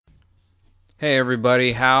Hey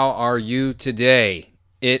everybody, how are you today?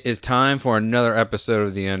 It is time for another episode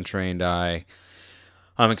of The Untrained Eye.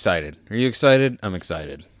 I'm excited. Are you excited? I'm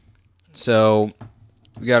excited. So,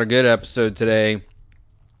 we got a good episode today.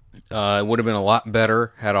 It would have been a lot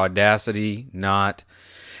better had Audacity not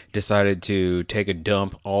decided to take a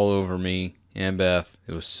dump all over me and Beth.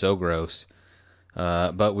 It was so gross.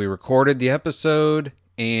 But we recorded the episode,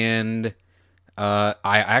 and I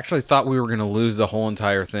actually thought we were going to lose the whole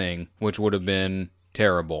entire thing, which would have been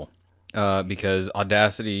terrible. Because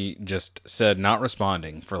Audacity just said not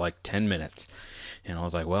responding for like 10 minutes. And I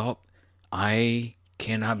was like, well, I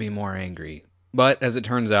cannot be more angry. But as it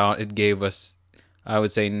turns out, it gave us, I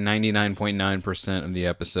would say, 99.9% of the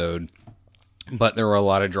episode. But there were a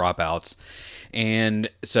lot of dropouts. And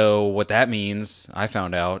so what that means, I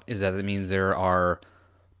found out, is that it means there are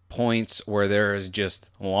points where there is just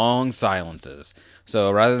long silences.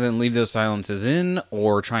 So rather than leave those silences in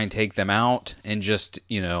or try and take them out and just,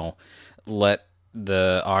 let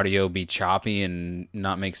the audio be choppy and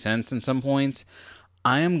not make sense in some points,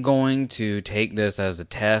 I am going to take this as a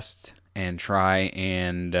test and try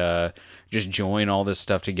and just join all this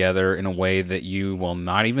stuff together in a way that you will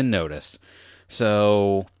not even notice.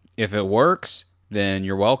 So if it works, then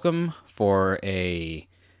you're welcome for a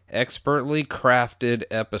expertly crafted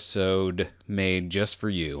episode made just for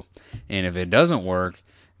you. And if it doesn't work,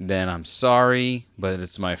 then I'm sorry, but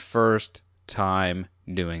it's my first time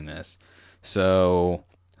doing this. So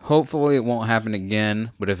hopefully it won't happen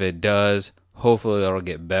again, but if it does, hopefully it'll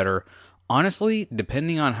get better. Honestly,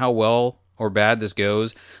 depending on how well or bad this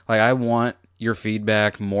goes, like, I want your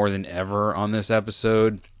feedback more than ever on this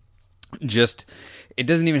episode. Just, it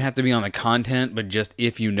doesn't even have to be on the content, but just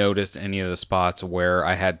if you noticed any of the spots where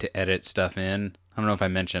I had to edit stuff in. I don't know if I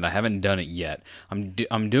mentioned, I haven't done it yet.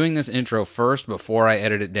 I'm doing this intro first before I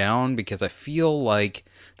edit it down, because I feel like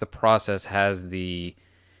the process has the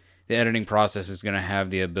editing process is going to have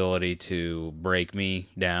the ability to break me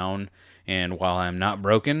down. And while I'm not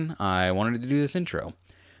broken, I wanted to do this intro.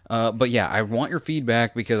 But yeah, I want your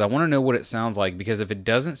feedback because I want to know what it sounds like. Because if it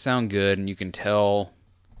doesn't sound good, and you can tell,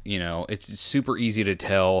 it's super easy to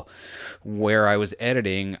tell where I was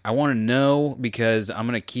editing, I want to know, because I'm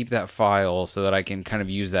going to keep that file so that I can kind of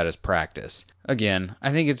use that as practice. Again,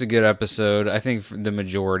 I think it's a good episode. I think the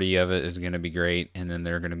majority of it is going to be great. And then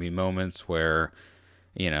there are going to be moments where,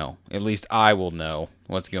 at least I will know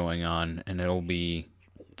what's going on, and it'll be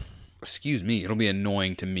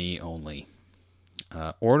annoying to me only.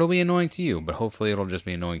 Or it'll be annoying to you, but hopefully it'll just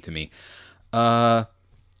be annoying to me.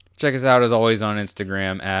 Check us out, as always, on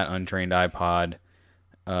Instagram at UntrainedIPod,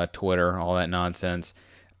 Twitter, all that nonsense.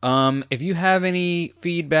 If you have any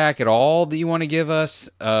feedback at all that you want to give us,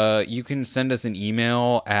 you can send us an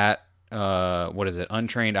email at,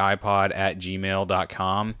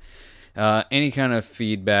 untrainedipod@gmail.com. Any kind of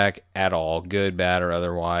feedback at all, good, bad, or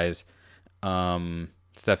otherwise.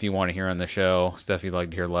 Stuff you want to hear on the show, stuff you'd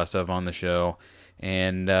like to hear less of on the show.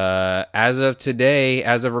 And as of today,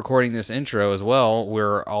 as of recording this intro as well,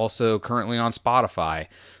 we're also currently on Spotify.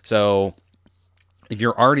 So if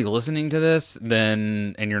you're already listening to this,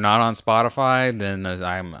 and you're not on Spotify, then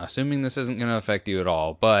I'm assuming this isn't going to affect you at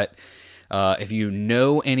all. But if you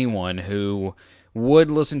know anyone who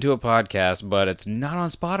would listen to a podcast, but it's not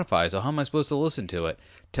on Spotify, so how am I supposed to listen to it?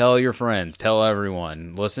 Tell your friends, tell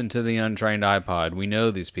everyone, listen to the Untrained iPod. We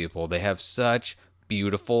know these people. They have such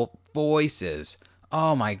beautiful voices.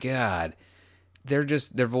 Oh my God. Their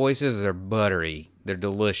voices, they're buttery. They're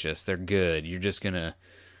delicious. They're good. You're just going to,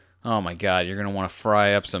 oh my God, you're going to want to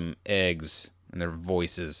fry up some eggs in their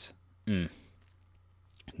voices. Do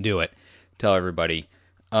it. Tell everybody.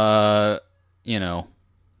 Do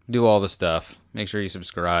all the stuff. Make sure you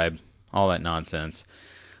subscribe. All that nonsense.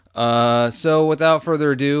 So without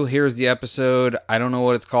further ado, here's the episode. I don't know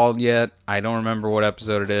what it's called yet. I don't remember what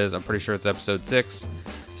episode it is. I'm pretty sure it's episode 6.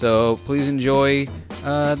 So please enjoy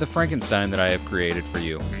the Frankenstein that I have created for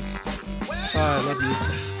you. I love you.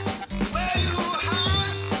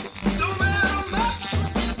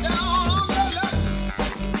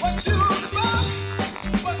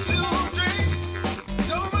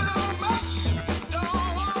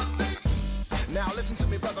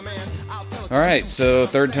 All right, so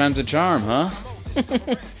third time's a charm, huh?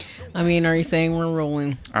 I mean, are you saying we're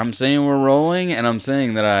rolling? I'm saying we're rolling, and I'm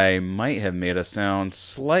saying that I might have made us sound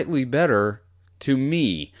slightly better to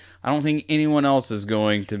me. I don't think anyone else is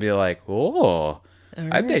going to be like, oh, right.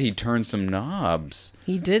 I bet he turned some knobs.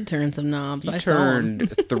 He did turn some knobs. He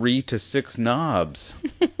turned 3 to 6 knobs.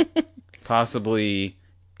 Possibly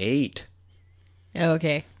 8.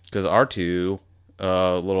 Okay. Because our two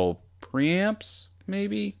little preamps,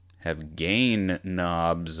 maybe, have gain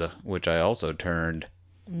knobs, which I also turned.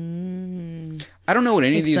 I don't know what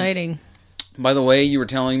any of these... Exciting. By the way, you were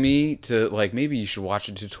telling me to, like, maybe you should watch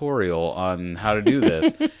a tutorial on how to do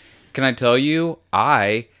this. Can I tell you,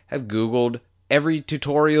 I have Googled every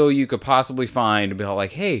tutorial you could possibly find to be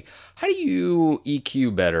like, hey, how do you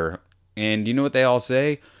EQ better? And you know what they all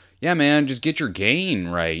say? Yeah, man, just get your gain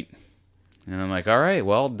right. And I'm like, all right,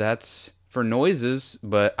 well, that's for noises,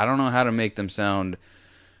 but I don't know how to make them sound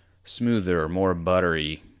smoother, more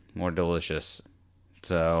buttery, more delicious.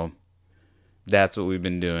 So that's what we've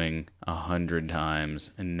been doing 100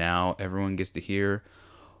 times. And now everyone gets to hear,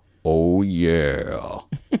 oh yeah.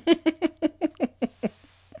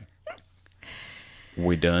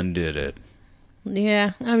 We done did it.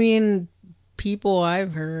 Yeah, I mean, people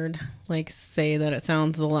I've heard like say that it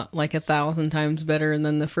sounds a lot like 1,000 times better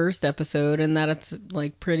than the first episode, and that it's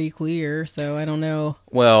like pretty clear. So I don't know.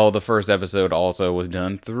 Well, the first episode also was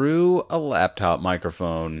done through a laptop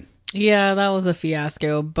microphone. Yeah, that was a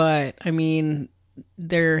fiasco, but I mean,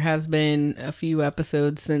 there has been a few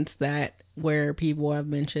episodes since that where people have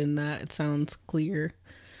mentioned that it sounds clear.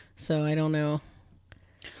 So I don't know.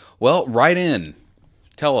 Well, write in.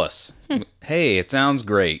 Tell us. Hey, it sounds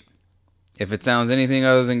great. If it sounds anything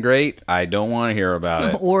other than great, I don't want to hear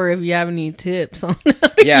about it. Or if you have any tips on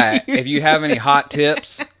Yeah, if you have any hot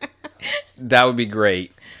tips, that would be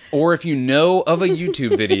great. Or if you know of a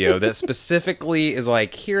YouTube video that specifically is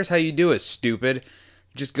like, here's how you do it, stupid,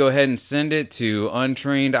 just go ahead and send it to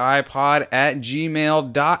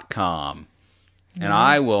untrainedipod@gmail.com. And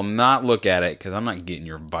I will not look at it because I'm not getting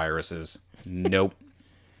your viruses. Nope.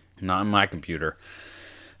 Not on my computer.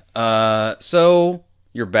 So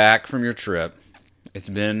you're back from your trip. It's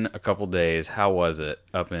been a couple days. How was it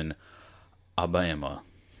up in Alabama?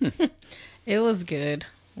 It was good.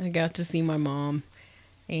 I got to see my mom.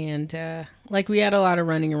 And, like, we had a lot of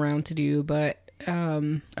running around to do, but,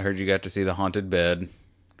 I heard you got to see the haunted bed,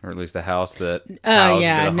 or at least the house that oh, housed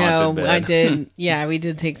yeah, the no, haunted bed. I did. Yeah, we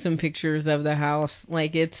did take some pictures of the house.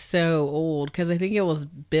 Like, it's so old, because I think it was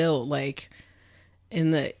built, like,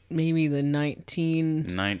 in maybe the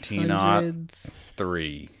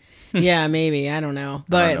 1903. Yeah, maybe. I don't know.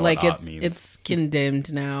 But, know like, what "ot" means. it's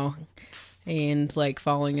condemned now. And like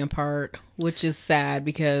falling apart, which is sad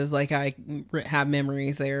because like I have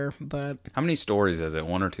memories there, but How many stories is it?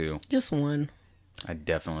 One or two? just one. I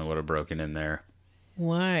definitely would have broken in there.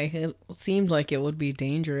 Why? It seemed like it would be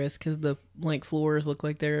dangerous because the like floors look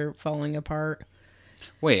like they're falling apart.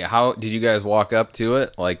 Wait, how did you guys walk up to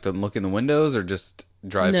it? Like, look in the windows, or just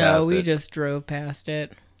drive No, past we it? just drove past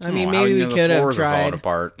it. I Oh, mean, how do maybe you we know the could have floors are falling tried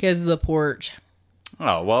apart? because of the porch.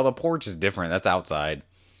 Oh, well, the porch is different. That's outside.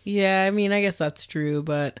 Yeah, I mean, I guess that's true,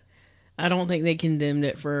 but I don't think they condemned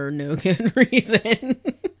it for no good reason.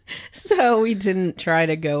 So we didn't try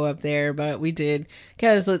to go up there, but we did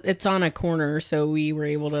because it's on a corner, so we were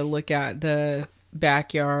able to look at the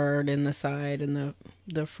backyard and the side and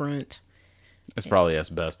the front. It's probably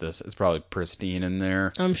asbestos. It's probably pristine in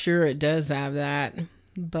there. I'm sure it does have that,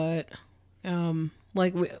 but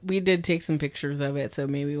like we did take some pictures of it, so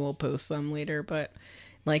maybe we'll post some later, but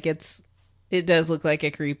like it does look like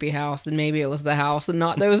a creepy house, and maybe it was the house and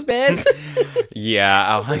not those beds. Yeah,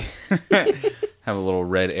 I'll have a little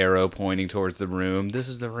red arrow pointing towards the room. This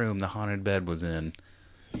is the room the haunted bed was in.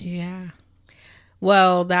 Yeah.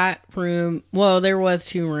 Well, that room, there was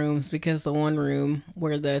two rooms because the one room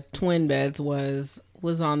where the twin beds was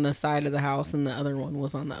on the side of the house and the other one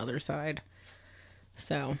was on the other side.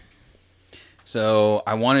 So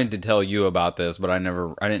I wanted to tell you about this, but I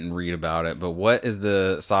didn't read about it. But what is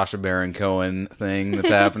the Sacha Baron Cohen thing that's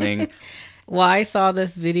happening? well, I saw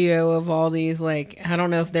this video of all these, like, I don't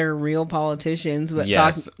know if they're real politicians, but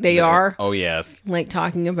Yes, they are. Oh, yes. Like,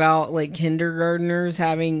 talking about, like, kindergartners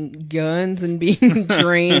having guns and being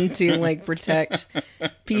trained to, like, protect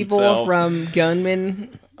people Themselves. from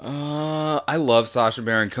gunmen. I love Sacha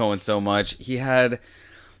Baron Cohen so much.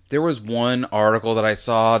 There was one article that I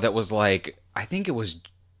saw that was like, I think it was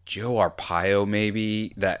Joe Arpaio,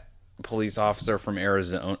 maybe, that police officer from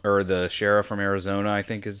Arizona, or the sheriff from Arizona, I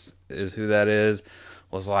think is who that is,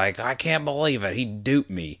 was like, I can't believe it. He duped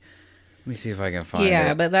me. Let me see if I can find it.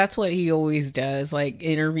 Yeah, but that's what he always does, like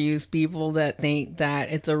interviews people that think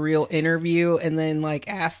that it's a real interview and then like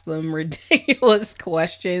ask them ridiculous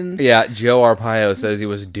questions. Yeah, Joe Arpaio says he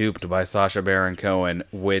was duped by Sacha Baron Cohen,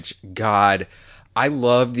 which, God, I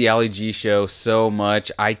loved the Ali G show so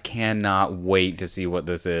much. I cannot wait to see what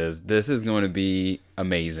this is. This is going to be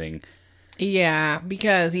amazing. Yeah,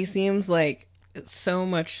 because he seems like so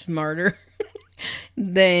much smarter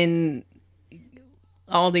than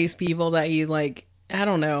all these people that he's like, I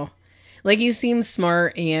don't know. Like, he seems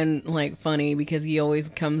smart and, like, funny because he always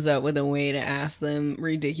comes up with a way to ask them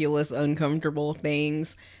ridiculous, uncomfortable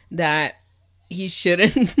things that he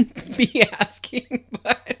shouldn't be asking,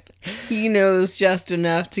 but he knows just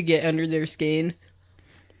enough to get under their skin,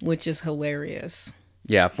 which is hilarious.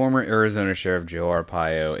 Yeah, former Arizona Sheriff Joe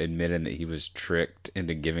Arpaio admitted that he was tricked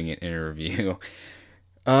into giving an interview.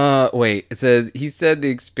 Wait, it says he said the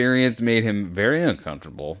experience made him very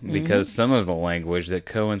uncomfortable because some of the language that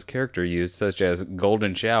Cohen's character used, such as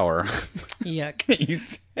golden shower, Yuck. he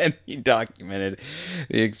said he documented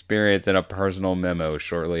the experience in a personal memo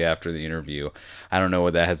shortly after the interview. I don't know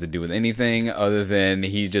what that has to do with anything other than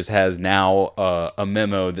he just has now a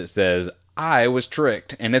memo that says, I was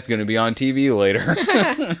tricked, and it's going to be on TV later.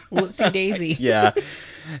 Whoopsie daisy. Yeah.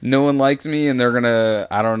 No one likes me, and they're going to,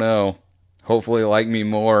 I don't know, hopefully like me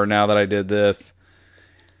more now that I did this.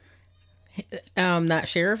 That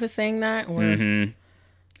sheriff is saying that? Or...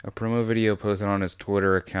 A promo video posted on his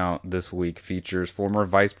Twitter account this week features former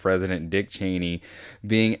Vice President Dick Cheney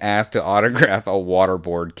being asked to autograph a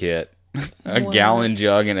waterboard kit, a gallon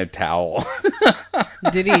jug, and a towel.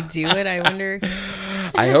 Did he do it? I wonder.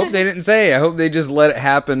 I hope they didn't say. I hope they just let it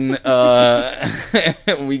happen.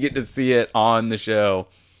 We get to see it on the show.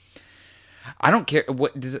 I don't care.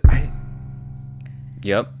 What does it...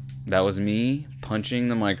 Yep, that was me punching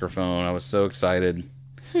the microphone. I was so excited.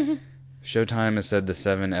 Showtime has said the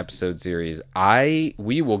 7-episode series.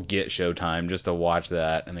 We will get Showtime just to watch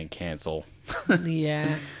that and then cancel.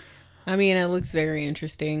 Yeah. I mean, it looks very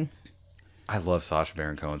interesting. I love Sacha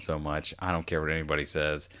Baron Cohen so much. I don't care what anybody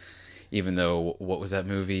says. Even though, what was that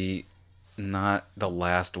movie? Not the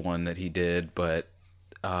last one that he did, but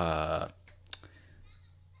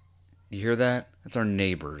you hear that? That's our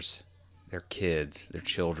neighbors. Their kids, their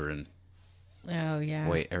children. Oh, yeah.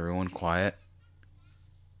 Wait, everyone quiet.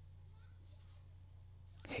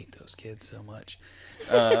 Hate those kids so much.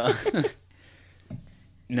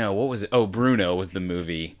 No, what was it? Oh, Bruno was the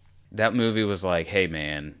movie. That movie was like, hey,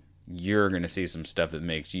 man, you're going to see some stuff that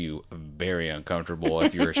makes you very uncomfortable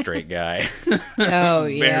if you're a straight guy. Oh,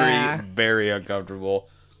 yeah. Very, very uncomfortable.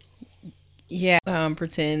 Yeah.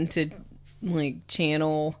 Pretend to, like,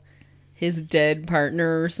 channel his dead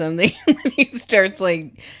partner or something. And then he starts,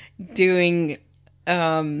 like, doing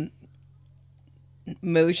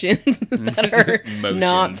motions that are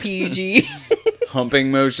not PG.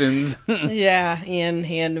 Humping motions. Yeah, and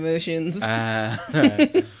hand motions.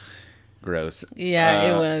 Gross. Yeah,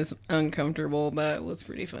 it was uncomfortable, but it was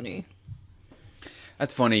pretty funny.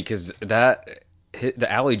 That's funny because the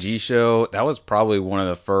Ali G show, that was probably one of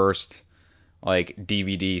the first like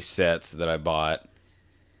DVD sets that I bought.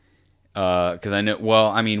 Because I know, well,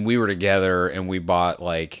 I mean, we were together and we bought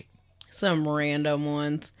like some random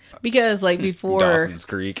ones because like before Dawson's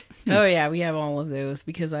Creek. Oh yeah, we have all of those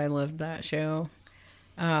because I loved that show.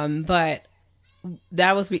 But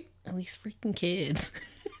that was at least freaking kids.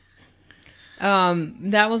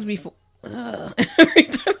 That was before. Every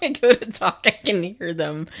time I go to talk, I can hear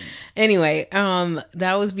them. Anyway,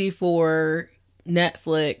 that was before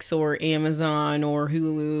Netflix or Amazon or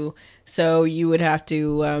Hulu. So you would have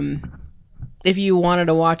to, if you wanted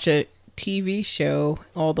to watch a TV show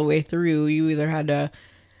all the way through, you either had to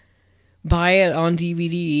buy it on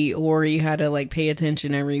DVD or you had to like pay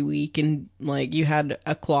attention every week, and like you had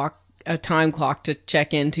a time clock to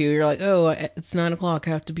check into. You're like, oh, it's 9:00. I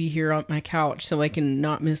have to be here on my couch so I can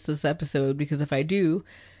not miss this episode, because if I do,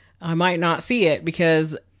 I might not see it,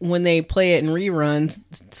 because when they play it in reruns,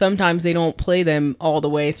 sometimes they don't play them all the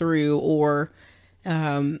way through or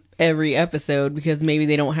every episode, because maybe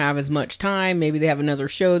they don't have as much time. Maybe they have another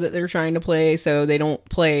show that they're trying to play, so they don't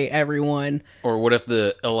play everyone. Or what if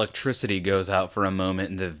the electricity goes out for a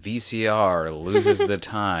moment and the VCR loses the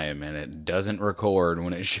time and it doesn't record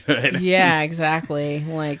when it should? Yeah, exactly.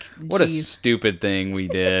 Like, what a stupid thing we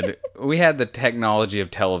did. We had the technology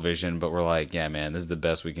of television, but we're like, yeah, man, this is the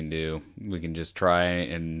best we can do. We can just try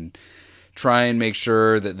and make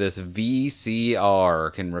sure that this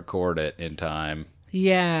VCR can record it in time.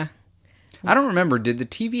 Yeah. I don't remember. Did the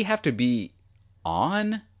TV have to be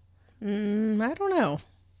on? I don't know.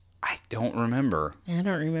 I don't remember. I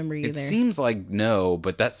don't remember either. It seems like no,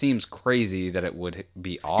 but that seems crazy that it would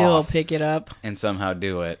be Still off. pick it up. And somehow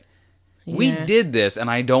do it. Yeah. We did this, and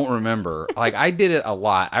I don't remember. Like, I did it a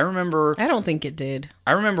lot. I don't think it did.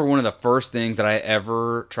 I remember one of the first things that I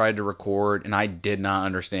ever tried to record, and I did not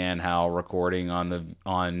understand how recording on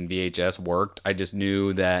VHS worked. I just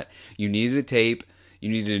knew that you needed a tape, you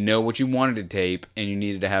needed to know what you wanted to tape, and you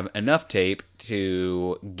needed to have enough tape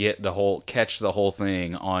to catch the whole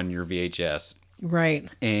thing on your VHS. Right.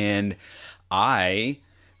 And I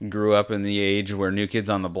grew up in the age where New Kids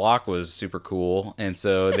on the Block was super cool, and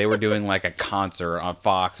so they were doing like a concert on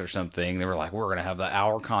Fox or something. They were like, we're gonna have the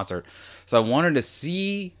hour concert. So I wanted to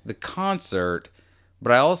see the concert,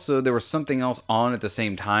 but I also, there was something else on at the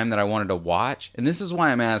same time that I wanted to watch. And this is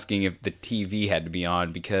why I'm asking if the TV had to be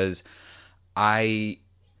on, because I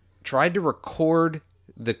tried to record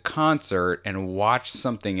the concert and watch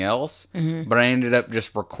something else, but I ended up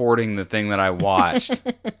just recording the thing that I watched.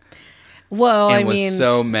 Well, And I was mean,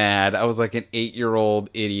 so mad. I was like an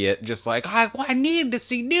 8-year-old idiot, just like, I need to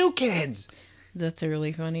see New Kids. that's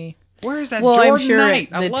really funny. Where is that Well, Jordan I'm sure Knight?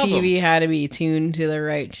 I the love TV him. had to be tuned to the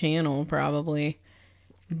right channel, probably.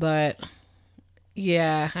 But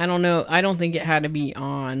yeah, I don't know. I don't think it had to be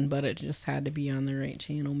on, but it just had to be on the right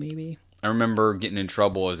channel, maybe. I remember getting in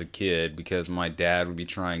trouble as a kid because my dad would be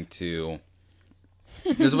trying to.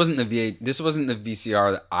 This wasn't the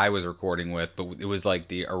VCR that I was recording with, but it was like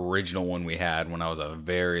the original one we had when I was a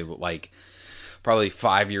very like probably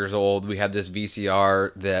 5 years old. We had this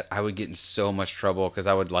VCR that I would get in so much trouble because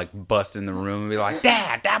I would like bust in the room and be like,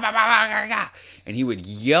 Dad, da, ba, ba, ba, ga, ga," and he would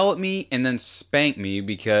yell at me and then spank me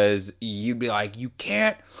because you'd be like, you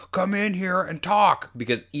can't come in here and talk,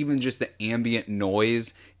 because even just the ambient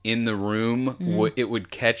noise in the room, it would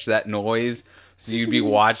catch that noise. So you'd be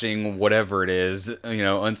watching whatever it is,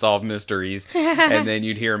 Unsolved Mysteries, and then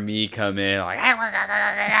you'd hear me come in like,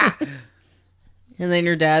 And then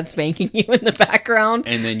your dad spanking you in the background.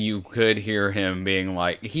 and then you could hear him being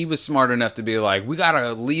like, he was smart enough to be like, we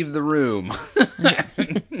gotta leave the room.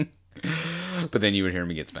 But then you would hear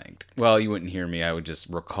me get spanked. Well, you wouldn't hear me. I would just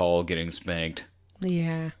recall getting spanked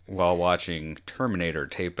Yeah. while watching Terminator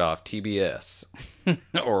taped off TBS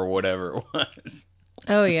or whatever it was.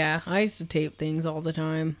 Oh, yeah. I used to tape things all the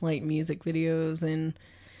time, like music videos and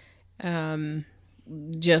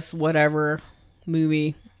just whatever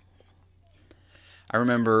movie. I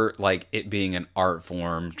remember like it being an art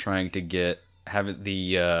form, trying to have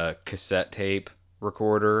the cassette tape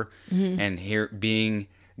recorder, and being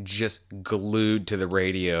just glued to the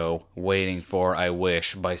radio waiting for "I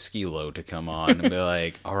Wish" by Skilo to come on and be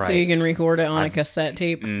like, all right. So you can record it on a cassette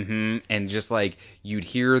tape. And just like you'd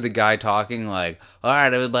hear the guy talking like, all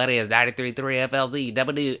right, everybody, it's 93.3 FLZ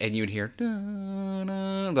W, and you'd hear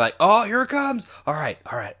like, oh, here it comes. All right,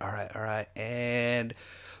 and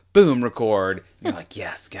boom, record. You're like,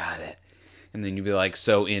 yes, got it. And then you'd be like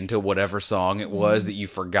so into whatever song it was that you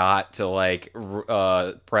forgot to like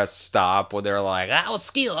press stop when they're like, I was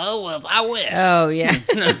Skilo with "I Wish." Oh, yeah.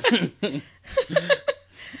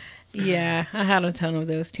 Yeah, I had a ton of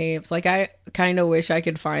those tapes. Like, I kind of wish I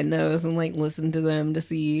could find those and like listen to them to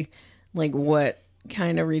see like what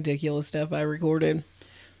kind of ridiculous stuff I recorded.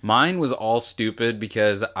 Mine was all stupid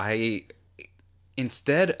because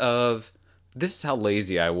instead of, this is how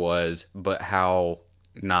lazy I was, but how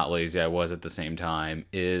not lazy I was at the same time,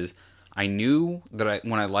 is I knew that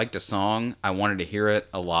when I liked a song, I wanted to hear it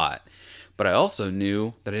a lot. But I also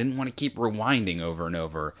knew that I didn't want to keep rewinding over and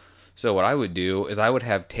over. So what I would do is I would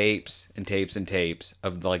have tapes and tapes and tapes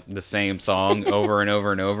of like the same song over and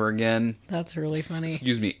over and over again. That's really funny.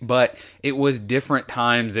 Excuse me. But it was different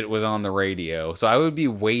times that it was on the radio. So I would be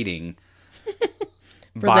waiting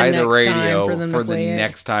by the radio for the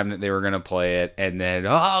next time that they were going to play it. And then,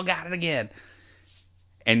 oh, got it again.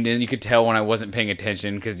 And then you could tell when I wasn't paying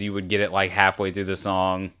attention because you would get it like halfway through the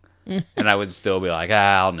song. And I would still be like,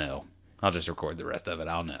 I'll know. I'll just record the rest of it.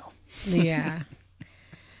 I'll know. Yeah.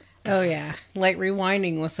 Oh, yeah. Like,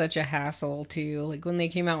 rewinding was such a hassle, too. Like, when they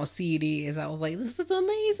came out with CDs, I was like, this is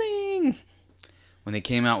amazing. When they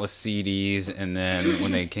came out with CDs, and then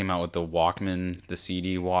when they came out with the Walkman, the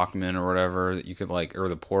CD Walkman or whatever, that you could like, or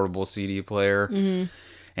the portable CD player,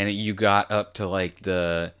 and you got up to like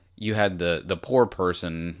you had the poor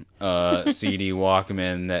person CD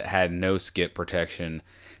Walkman that had no skip protection.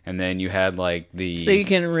 And then you had like So you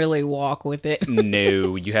can really walk with it.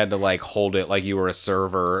 No, you had to like hold it like you were a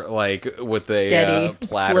server, like with a Steady.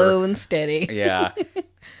 platter. Slow and steady. Yeah.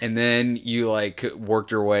 And then you like worked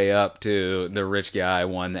your way up to the rich guy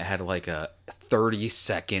one that had like a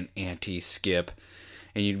 30-second anti-skip.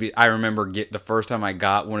 And I remember the first time I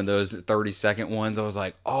got one of those 30-second ones, I was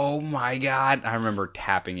like, oh my God. I remember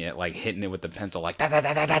tapping it, like hitting it with the pencil, like da da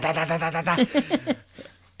da da da da da da da.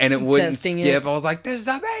 And it wouldn't skip. I was like, this is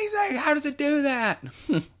amazing. How does it do that?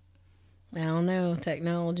 I don't know.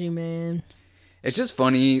 Technology, man. It's just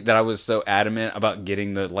funny that I was so adamant about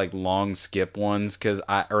getting the like long skip ones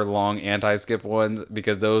or long anti-skip ones,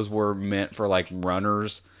 because those were meant for like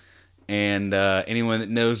runners. And anyone that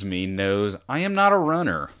knows me knows I am not a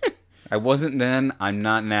runner. I wasn't then. I'm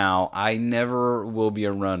not now. I never will be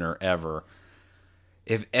a runner ever.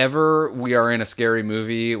 if ever we are in a scary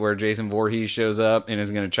movie where Jason Voorhees shows up and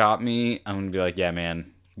is going to chop me, I'm going to be like, yeah,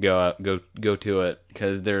 man, go to it,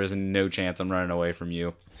 because there is no chance I'm running away from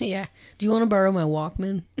you. Yeah. Do you want to borrow my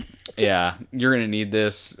Walkman? Yeah, you're going to need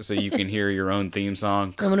this so you can hear your own theme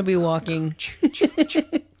song. I'm going to be walking.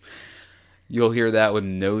 You'll hear that with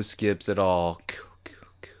no skips at all.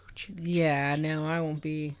 Yeah, no, I won't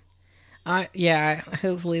be.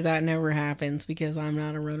 Hopefully that never happens because I'm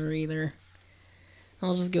not a runner either.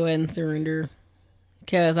 I'll just go ahead and surrender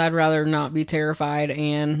because I'd rather not be terrified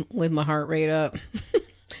and with my heart rate up.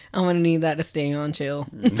 I'm going to need that to stay on chill.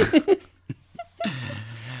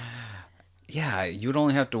 Yeah, you would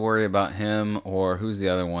only have to worry about him or who's the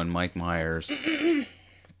other one? Mike Myers.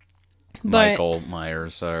 Michael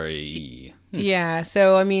Myers, sorry. Yeah,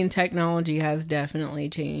 so I mean, technology has definitely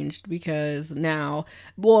changed because now,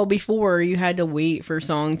 well, before you had to wait for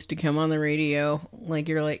songs to come on the radio, like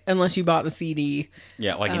you're like, unless you bought the CD.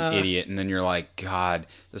 Yeah, like an idiot, and then you're like, God,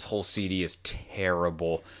 this whole CD is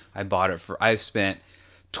terrible. I spent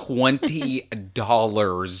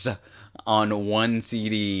 $20 on one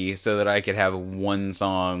CD so that I could have one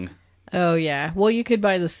song. Oh, yeah. Well, you could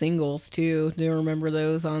buy the singles, too. Do you remember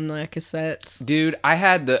those on the cassettes? Dude,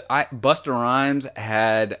 Busta Rhymes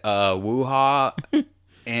had Woo-Ha,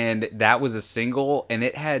 and that was a single, and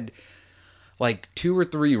it had like 2 or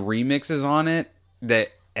 3 remixes on it that,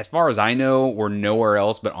 as far as I know, were nowhere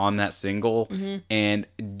else but on that single. Mm-hmm. And,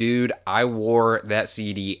 dude, I wore that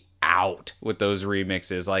CD out with those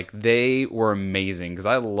remixes. Like, they were amazing, because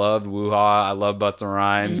I loved Woo-Ha, I love Busta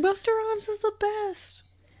Rhymes. Busta Rhymes is the best.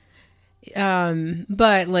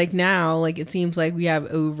 But like now, like it seems like we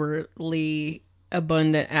have overly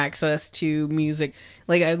abundant access to music.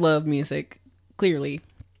 Like I love music, clearly.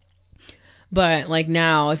 But like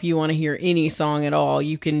now, if you want to hear any song at all,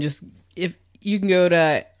 you can go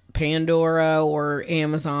to Pandora or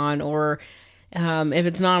Amazon, or if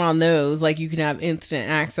it's not on those, like you can have instant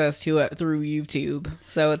access to it through YouTube.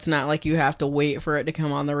 So it's not like you have to wait for it to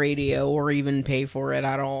come on the radio or even pay for it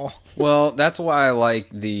at all. Well, that's why I like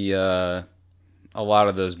a lot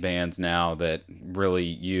of those bands now that really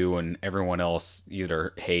you and everyone else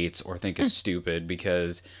either hates or think is stupid,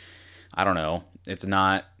 because I don't know, it's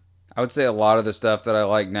not. I would say a lot of the stuff that I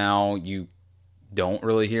like now, you don't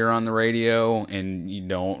really hear on the radio, and you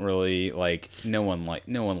don't really like. No one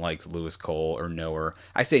likes Lewis Cole or Knower.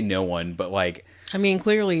 I say no one, but like, I mean,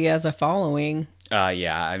 clearly he has a following.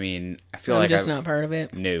 Yeah. I mean, I feel I'm like just not part of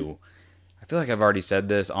it. No, I feel like I've already said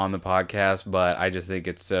this on the podcast, but I just think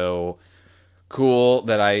it's so cool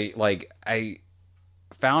that I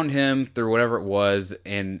found him through whatever it was,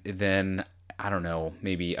 and then I don't know,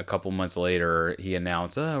 maybe a couple months later he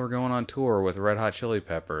announced, "Oh, we're going on tour with Red Hot Chili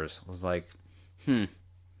Peppers." I was like,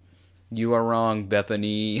 you are wrong,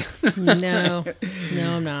 Bethany. No,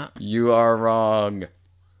 I'm not. You are wrong.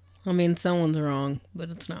 I mean, someone's wrong, but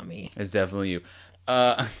it's not me. It's definitely you.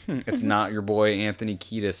 It's not your boy Anthony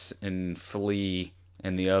Kiedis and Flea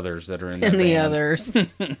and the others that are in that and the band. others.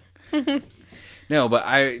 No,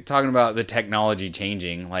 but talking about the technology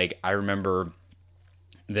changing, like I remember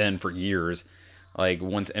then for years, like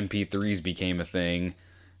once MP3s became a thing,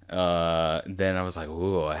 then I was like,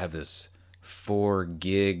 ooh, I have this 4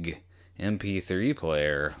 gig MP3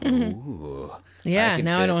 player. Ooh. Yeah,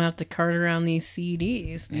 now I don't have to cart around these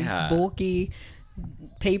CDs. These bulky,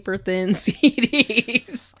 paper thin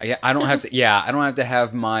CDs. Yeah, I don't have to. Yeah, I don't have to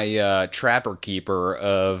have my Trapper Keeper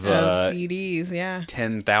of CDs. Yeah,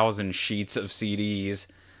 10,000 sheets of CDs.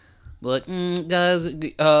 Like, guys,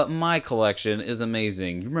 my collection is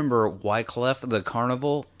amazing. You remember Wyclef the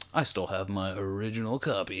Carnival? I still have my original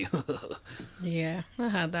copy. Yeah, I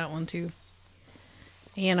had that one too.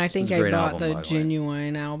 And I think I bought the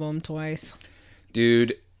Genuine album twice.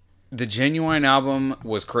 Dude, the Genuine album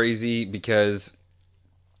was crazy because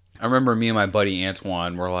I remember me and my buddy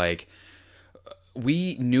Antoine were like,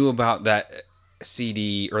 we knew about that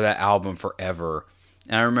CD or that album forever.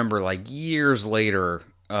 And I remember like years later,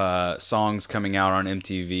 songs coming out on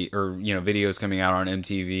MTV, or, you know, videos coming out on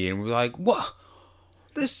MTV, and we were like, what?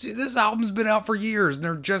 This album's been out for years, and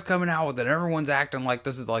they're just coming out with it. Everyone's acting like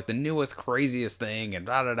this is like the newest, craziest thing, and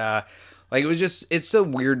da da da. Like, it's so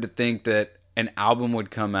weird to think that an album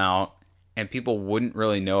would come out and people wouldn't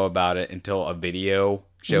really know about it until a video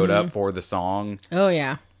showed up for the song. Oh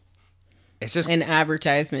yeah, it's just an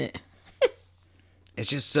advertisement. It's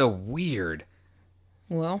just so weird.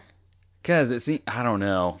 Well, because I don't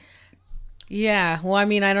know. Yeah, well, I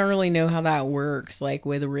mean, I don't really know how that works, like,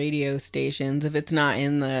 with radio stations. If it's not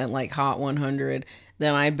in the, like, Hot 100,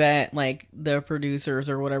 then I bet, like, the producers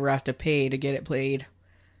or whatever have to pay to get it played.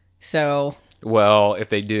 So... Well, if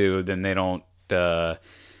they do, then they don't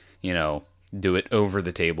you know, do it over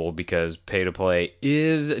the table, because pay to play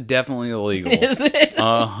is definitely illegal. Is it?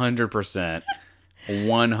 100%.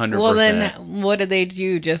 100%. Well, then what do they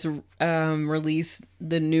do? Just release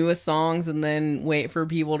the newest songs and then wait for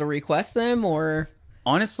people to request them, or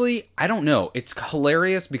Honestly, I don't know. It's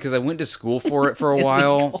hilarious because I went to school for it for a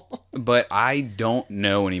while, but I don't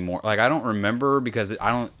know anymore. Like, I don't remember because it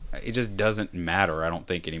just doesn't matter, I don't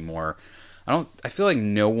think, anymore. I feel like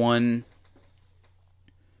no one,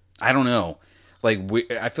 I don't know. Like,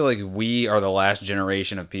 I feel like we are the last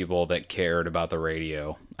generation of people that cared about the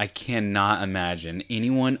radio. I cannot imagine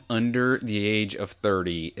anyone under the age of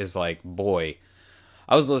 30 is like, boy,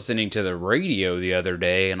 I was listening to the radio the other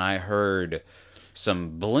day and I heard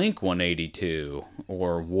some Blink 182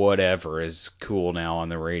 or whatever is cool now on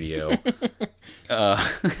the radio.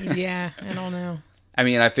 yeah, I don't know. I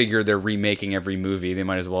mean, I figure they're remaking every movie. They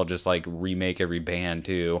might as well just like remake every band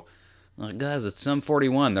too. Like, guys, it's Sum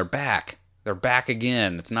 41. They're back. They're back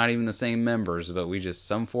again. It's not even the same members, but we just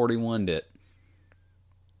Sum 41'd it.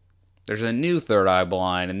 There's a new Third Eye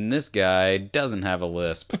Blind, and this guy doesn't have a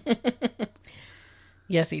lisp.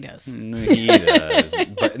 Yes, he does. He does.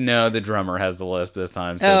 But no, the drummer has the lisp this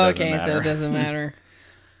time, so it doesn't matter. So it doesn't matter.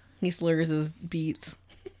 He slurs his beats.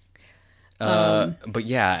 But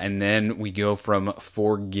yeah, and then we go from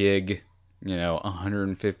 4 gig,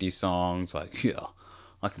 150 songs. Like, yeah,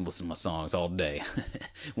 I can listen to my songs all day.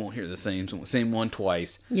 Won't hear the same one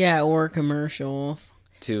twice. Yeah, or commercials.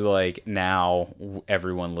 To like now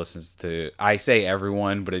everyone listens to, I say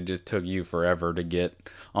everyone, but it just took you forever to get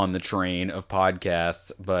on the train of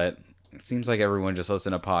podcasts. But it seems like everyone just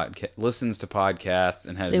listens to podcasts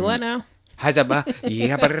and has Say what now? Podcasts,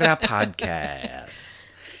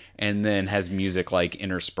 and then has music like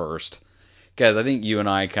interspersed. Because I think you and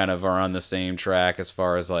I kind of are on the same track as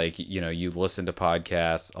far as like, you listen to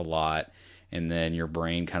podcasts a lot and then your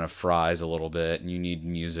brain kind of fries a little bit and you need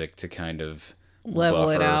music to kind of level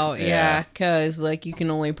buffer. It out. Yeah, because like you can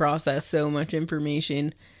only process so much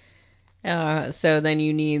information. So then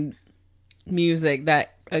you need music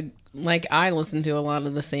that like I listen to a lot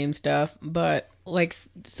of the same stuff, but like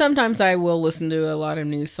sometimes I will listen to a lot of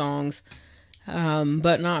new songs,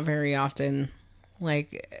 but not very often.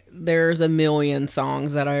 Like there's a million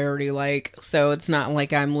songs that I already like, so it's not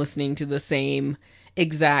like I'm listening to the same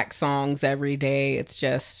exact songs every day. It's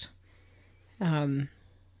just I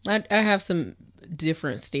have some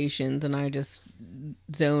different stations and I just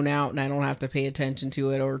zone out and I don't have to pay attention to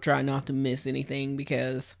it or try not to miss anything,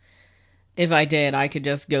 because if I did, I could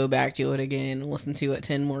just go back to it again and listen to it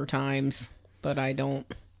 10 more times, but I don't.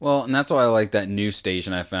 Well, and that's why I like that new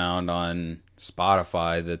station I found on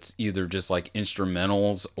Spotify that's either just like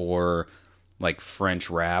instrumentals or like French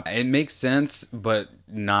rap. It makes sense, but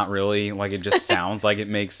not really. Like, it just sounds like it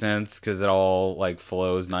makes sense because it all like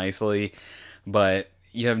flows nicely, but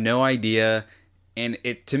you have no idea. And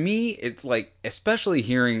to me, it's like, especially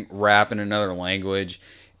hearing rap in another language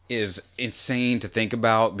is insane to think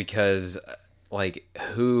about, because like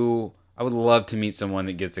I would love to meet someone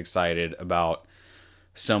that gets excited about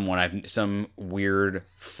some weird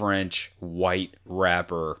French white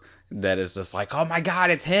rapper that is just like, oh my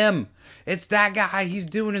God, it's him. It's that guy. He's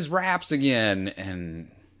doing his raps again.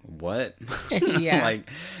 And what? Yeah. Like,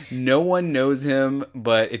 no one knows him,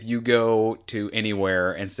 but if you go to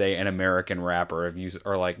anywhere and say an American rapper, if you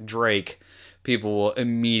are like Drake, people will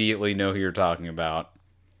immediately know who you're talking about.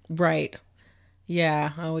 Right.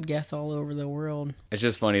 Yeah, I would guess all over the world. It's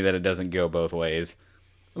just funny that it doesn't go both ways.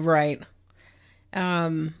 Right.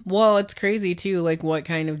 Well, it's crazy too, like what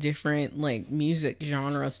kind of different like music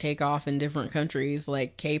genres take off in different countries,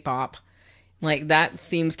 like K-pop. Like that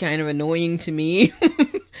seems kind of annoying to me.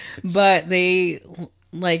 But they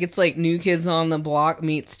like, it's like New Kids on the Block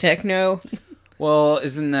meets techno. Well,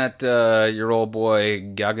 isn't that your old boy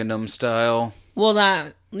Gangnam Style?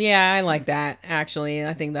 Well, yeah, I like that actually.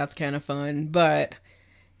 I think that's kind of fun, but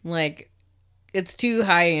like it's too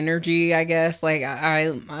high energy, I guess. Like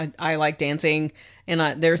I like dancing,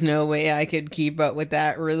 and there's no way I could keep up with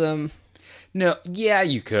that rhythm. No, yeah,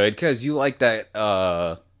 you could, because you like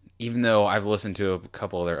that. Even though I've listened to a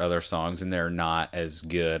couple of their other songs and they're not as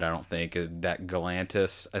good, I don't think. That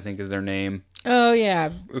Galantis, I think, is their name. Oh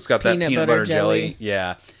yeah, It's got that peanut butter jelly.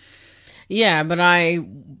 Yeah. Yeah, but I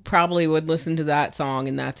probably would listen to that song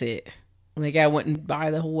and that's it. Like I wouldn't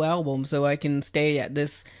buy the whole album so I can stay at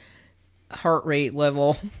this heart rate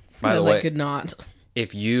level, By the because way, I could not.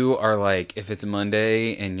 if you are like, if it's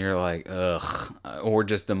Monday and you're like, ugh, or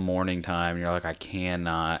just the morning time, you're like, I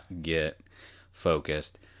cannot get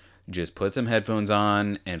focused, just put some headphones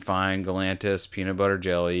on and find Galantis peanut butter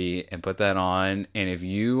jelly and put that on. And if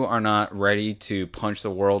you are not ready to punch the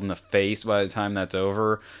world in the face by the time that's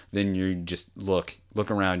over, then you just look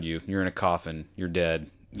around you. You're in a coffin. You're dead.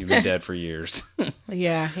 You've been dead for years.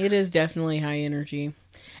 Yeah, it is definitely high energy.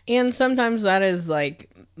 And sometimes that is like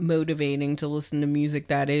motivating to listen to music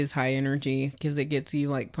that is high energy because it gets you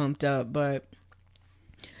like pumped up. But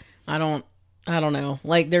I don't know.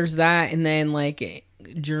 Like there's that, and then like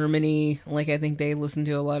Germany, like I think they listen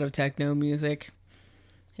to a lot of techno music,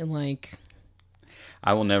 and like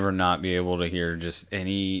I will never not be able to hear just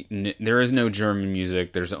any. There is no German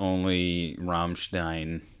music. There's only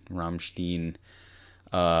Rammstein.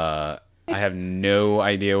 I have no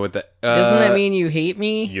idea what that. Doesn't that mean you hate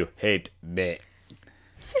me? You hate me.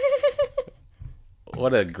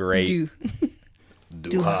 What a great.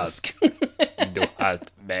 Du hast. Du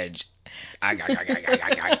hast Mensch. I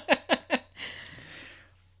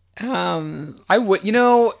would,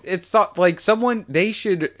 it's thought like they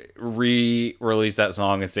should re-release that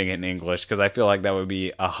song and sing it in English because I feel like that would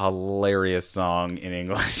be a hilarious song in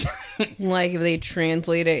English. Like if they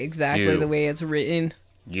translate it exactly the way it's written.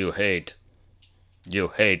 You hate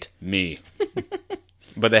me.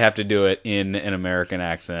 But they have to do it in an American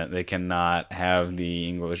accent. They cannot have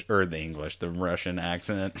the Russian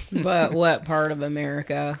accent. But what part of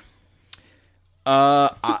America?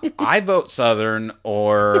 I vote Southern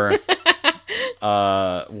or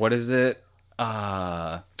what is it?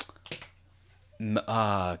 God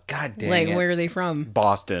dang like it. where are they from?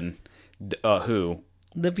 Boston. Who?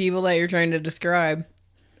 The people that you're trying to describe.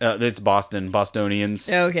 It's Bostonians.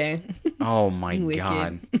 Okay. Oh my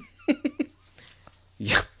God.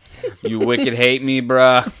 You wicked hate me,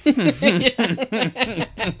 bruh.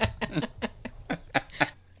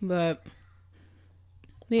 But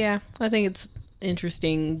yeah, I think it's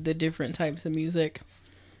interesting the different types of music.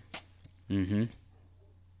 Mm-hmm.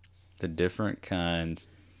 The different kinds.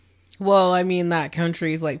 Well, I mean that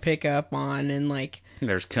countries like pick up on and like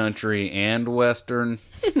there's country and western.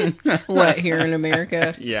 What here in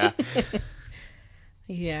America? Yeah.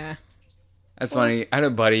 Yeah. That's funny. I had a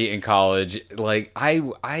buddy in college. Like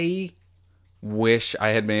I wish I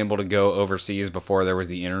had been able to go overseas before there was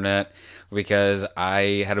the internet, because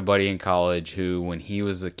I had a buddy in college who, when he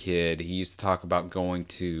was a kid, he used to talk about going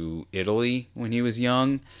to Italy when he was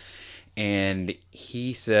young. And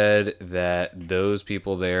he said that those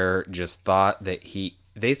people there just thought that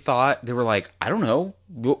they were like, I don't know.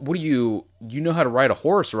 What do you know how to ride a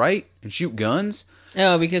horse, right? And shoot guns?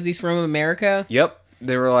 Oh, because he's from America? Yep.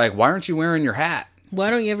 They were like, why aren't you wearing your hat? Why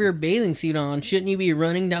don't you have your bathing suit on? Shouldn't you be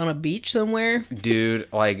running down a beach somewhere? Dude,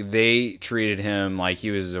 like, they treated him like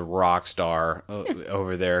he was a rock star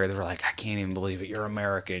over there. They were like, I can't even believe it. You're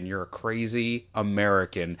American. You're a crazy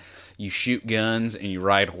American. You shoot guns and you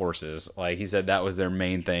ride horses. Like, he said that was their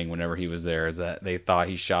main thing whenever he was there, is that they thought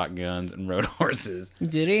he shot guns and rode horses.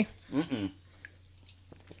 Did he? Mm-mm.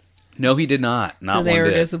 No, he did not. Not so they one were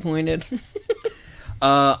bit. disappointed.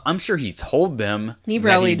 I'm sure he told them. He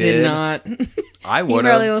probably that did not. I would He have.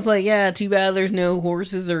 probably was like, yeah, too bad there's no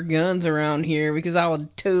horses or guns around here, because I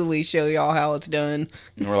would totally show y'all how it's done.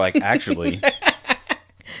 And we're like, actually.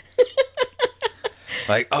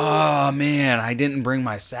 Like, oh man, I didn't bring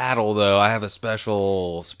my saddle though. I have a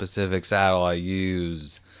specific saddle I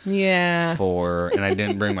use. Yeah. And I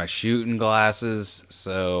didn't bring my shooting glasses.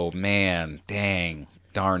 So, man, dang.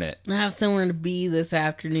 Darn it. I have somewhere to be this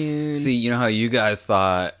afternoon. See, you know how you guys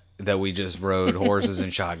thought that we just rode horses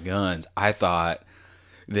and shot guns? I thought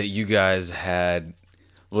that you guys had...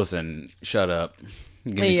 Listen, shut up.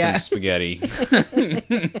 Give me some spaghetti.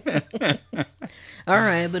 All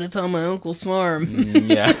right, but it's on my uncle's farm.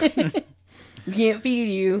 Yeah. We can't feed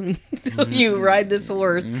you until you ride this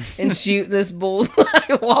horse and shoot this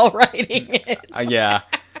bullseye while riding it. Yeah.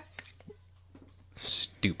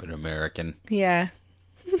 Stupid American. Yeah.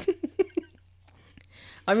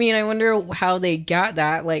 I mean, I wonder how they got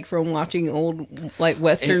that, like, from watching old, like,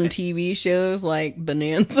 Western TV shows, like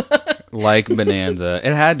Bonanza. Like Bonanza.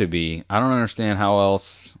 It had to be. I don't understand how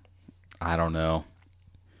else. I don't know.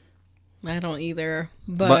 I don't either.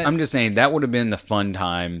 But I'm just saying, that would have been the fun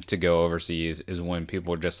time to go overseas, is when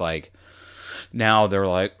people were just like, now they're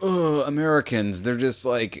like, oh, Americans, they're just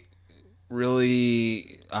like,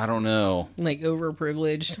 really, I don't know. Like,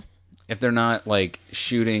 overprivileged. If they're not like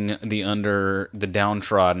shooting the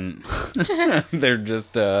downtrodden, they're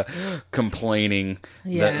just complaining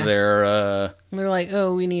that they're like,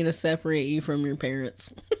 oh, we need to separate you from your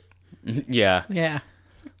parents. Yeah. Yeah.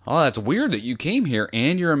 Oh, that's weird that you came here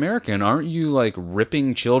and you're American. Aren't you like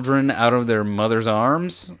ripping children out of their mother's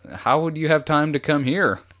arms? How would you have time to come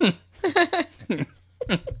here?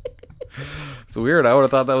 It's weird. I would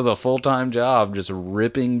have thought that was a full-time job, just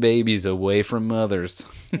ripping babies away from mothers.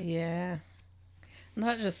 Yeah.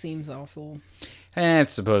 That just seems awful.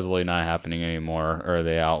 It's supposedly not happening anymore, or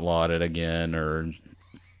they outlawed it again, or...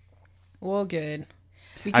 Well, good.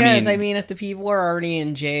 Because, I mean, if the people are already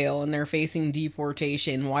in jail and they're facing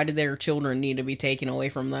deportation, why do their children need to be taken away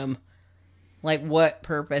from them? Like, what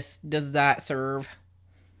purpose does that serve?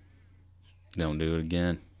 Don't do it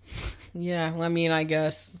again. Yeah, I mean, I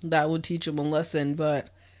guess that would teach them a lesson, but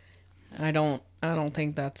I don't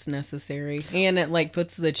think that's necessary. And it, like,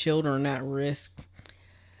 puts the children at risk.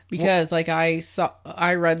 Because, like,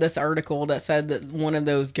 I read this article that said that one of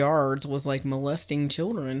those guards was, like, molesting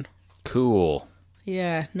children. Cool.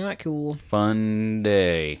 Yeah, not cool. Fun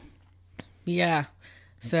day. Yeah.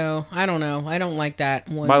 So, I don't know. I don't like that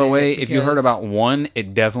one. By the way, if you heard about one,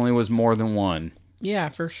 it definitely was more than one. Yeah,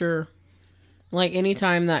 for sure. Like,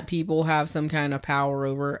 anytime that people have some kind of power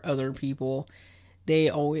over other people, they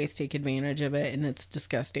always take advantage of it, and it's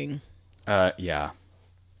disgusting. Yeah.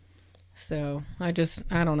 So, I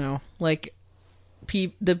don't know. Like,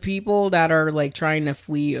 the people that are, like, trying to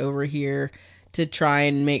flee over here to try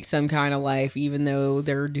and make some kind of life, even though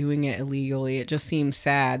they're doing it illegally, it just seems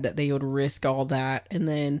sad that they would risk all that and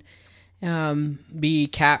then be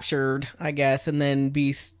captured, I guess, and then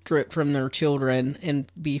be stripped from their children and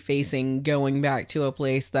be facing going back to a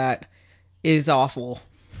place that is awful.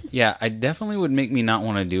 Yeah, I definitely would make me not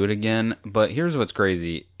want to do it again. But here's what's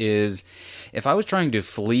crazy is if I was trying to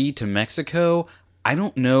flee to Mexico, I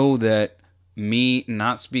don't know that me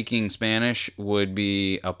not speaking Spanish would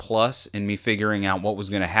be a plus in me figuring out what was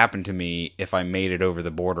going to happen to me if I made it over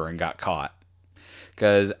the border and got caught.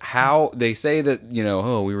 Because how they say that,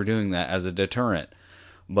 oh, we were doing that as a deterrent.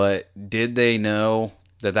 But did they know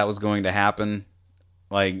that that was going to happen?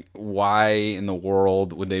 Like, why in the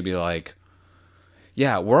world would they be like,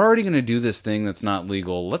 yeah, we're already going to do this thing that's not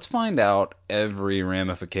legal. Let's find out every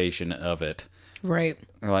ramification of it. Right.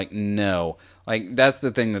 They're like, no. Like, that's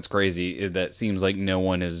the thing that's crazy that seems like no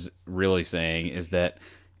one is really saying is that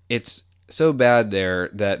it's so bad there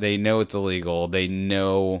that they know it's illegal. They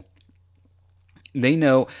know.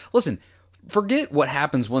 Listen, forget what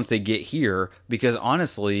happens once they get here, because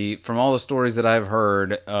honestly, from all the stories that I've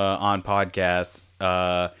heard on podcasts,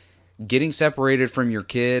 getting separated from your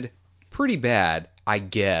kid, pretty bad, I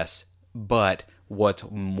guess. But what's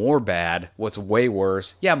more bad, what's way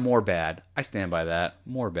worse, more bad. I stand by that.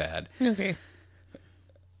 More bad. Okay.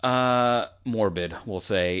 Morbid, we'll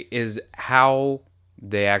say, is how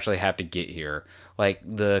they actually have to get here. Like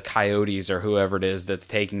the coyotes or whoever it is that's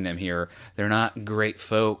taking them here, they're not great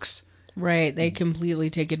folks. Right, they completely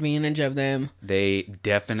take advantage of them. They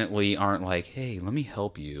definitely aren't like, hey, let me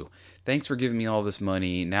help you. Thanks for giving me all this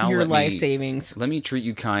money. Now your life savings. Let me treat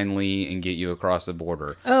you kindly and get you across the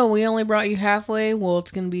border. Oh, we only brought you halfway? Well,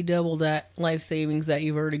 it's going to be double that life savings that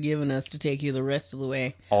you've already given us to take you the rest of the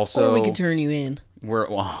way. Also, or we could turn you in. We're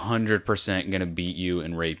 100% going to beat you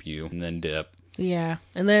and rape you and then dip. Yeah.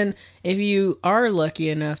 And then if you are lucky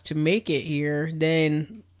enough to make it here,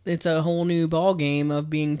 then it's a whole new ball game of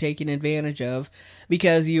being taken advantage of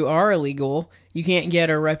because you are illegal. You can't get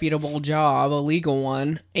a reputable job, a legal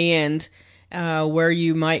one, and where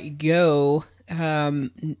you might go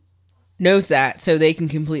knows that, so they can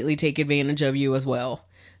completely take advantage of you as well.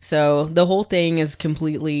 So the whole thing is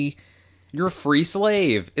completely... You're a free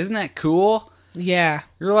slave. Isn't that cool? Yeah.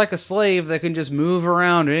 You're like a slave that can just move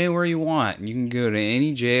around anywhere you want. You can go to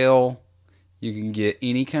any jail. You can get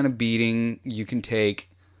any kind of beating you can take.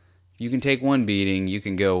 You can take one beating. You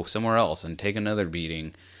can go somewhere else and take another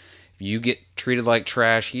beating. If you get treated like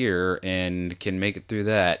trash here and can make it through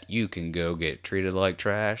that, you can go get treated like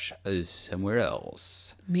trash somewhere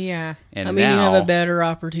else. Yeah. And I mean, you have a better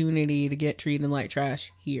opportunity to get treated like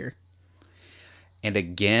trash here. And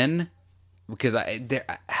again, because I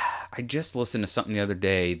just listened to something the other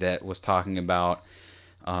day that was talking about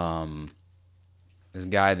this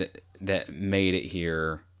guy that made it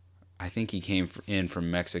here. I think he came in from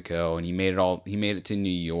Mexico, and he made it to New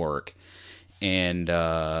York. And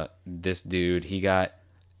this dude, he got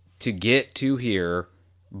to get to here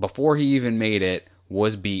before he even made it,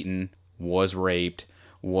 was beaten, was raped,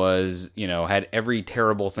 was, had every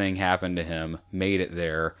terrible thing happen to him, made it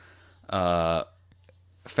there.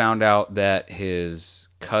 Found out that his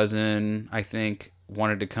cousin, I think,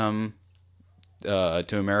 wanted to come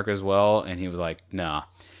to America as well, and he was like, nah,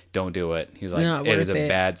 don't do it. He was like, it is a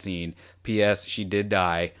bad scene. P.S. She did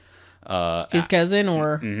die. His cousin,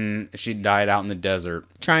 or? Mm-hmm, she died out in the desert.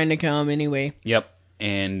 Trying to come anyway. Yep.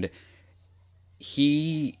 And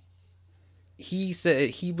he said,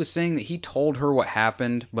 he was saying that he told her what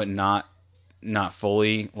happened, but not not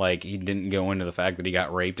fully. Like, he didn't go into the fact that he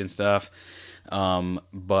got raped and stuff.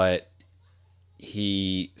 But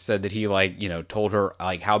he said that he, like, told her,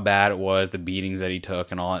 like, how bad it was, the beatings that he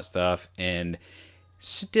took and all that stuff. And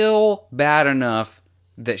still bad enough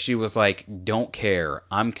that she was like, don't care.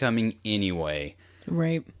 I'm coming anyway.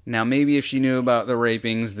 Right. Now, maybe if she knew about the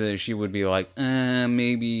rapings, that she would be like,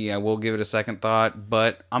 maybe I will give it a second thought.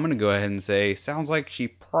 But I'm going to go ahead and say, sounds like she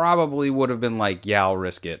probably would have been like, yeah, I'll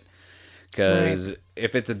risk it. Because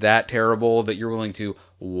if it's that terrible that you're willing to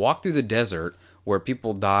walk through the desert where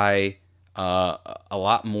people die a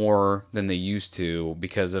lot more than they used to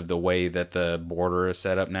because of the way that the border is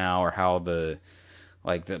set up now, or how the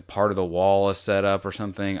part of the wall is set up or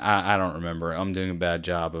something. I don't remember. I'm doing a bad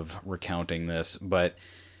job of recounting this, but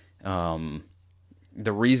the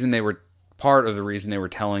reason they were part of the reason they were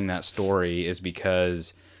telling that story is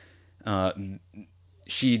because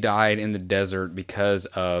she died in the desert because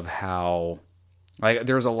of how, like,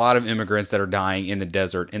 there's a lot of immigrants that are dying in the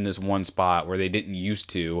desert in this one spot where they didn't used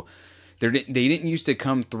to. They didn't used to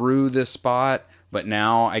come through this spot, but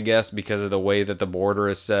now, I guess, because of the way that the border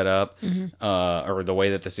is set up, or the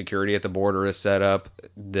way that the security at the border is set up,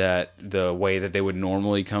 that the way that they would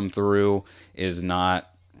normally come through is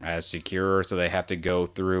not as secure, so they have to go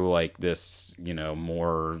through, like, this,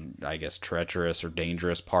 more, I guess, treacherous or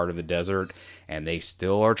dangerous part of the desert, and they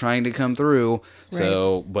still are trying to come through. Right.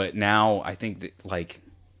 So, but now, I think that, like,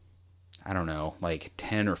 I don't know, like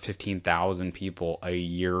 10 or 15,000 people a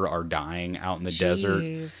year are dying out in the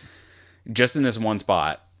desert just in this one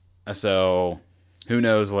spot. So who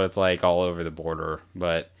knows what it's like all over the border,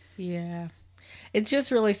 but yeah, it's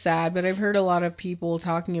just really sad. But I've heard a lot of people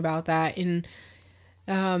talking about that. And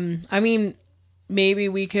I mean, maybe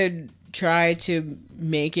we could try to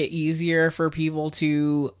make it easier for people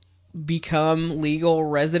to become legal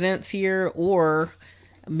residents here, or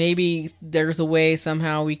maybe there's a way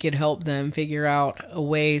somehow we could help them figure out a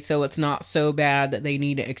way so it's not so bad that they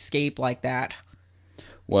need to escape like that.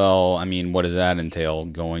 Well, I mean, what does that entail?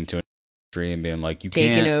 Going to a country and being like, you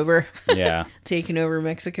taking can't... over. Yeah. Taking over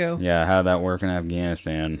Mexico. Yeah, how did that work in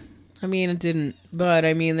Afghanistan? I mean, it didn't, but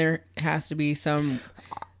I mean, there has to be some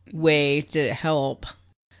way to help.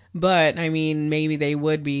 But I mean, maybe they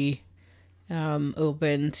would be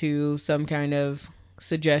open to some kind of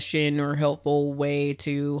suggestion or helpful way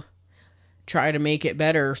to try to make it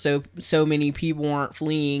better so many people aren't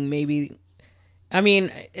fleeing. Maybe, I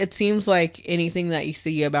mean, it seems like anything that you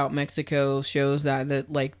see about Mexico shows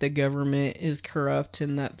that like the government is corrupt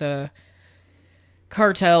and that the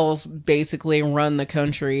cartels basically run the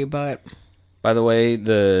country. But by the way,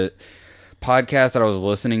 the podcast that I was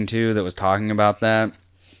listening to that was talking about that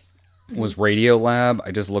was Radio Lab.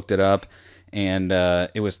 I just looked it up. And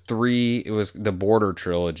it was the Border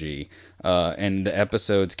Trilogy. And the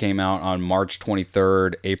episodes came out on March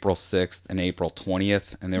 23rd, April 6th, and April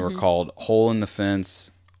 20th. And they were called Hole in the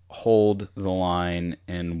Fence, Hold the Line,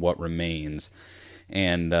 and What Remains.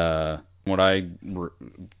 And what I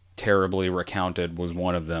terribly recounted was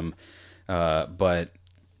one of them. But,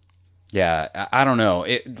 yeah, I don't know.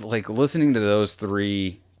 It, like, listening to those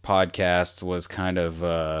three podcasts was kind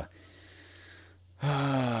of...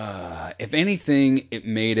 if anything, it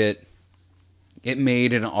made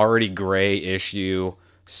an already gray issue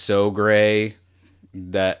so gray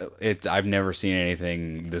that I've never seen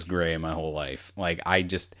anything this gray in my whole life. Like,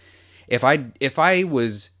 if I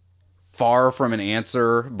was far from an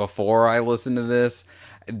answer before I listened to this,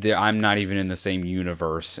 I'm not even in the same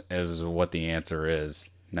universe as what the answer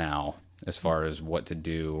is now, as far as what to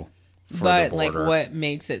do for the border. But, like, what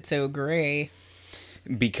makes it so gray?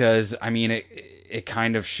 Because, I mean, it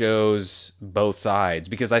kind of shows both sides.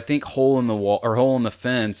 Because I think Hole in the Wall or Hole in the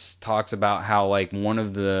Fence talks about how, like, one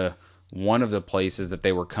of the places that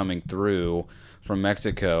they were coming through from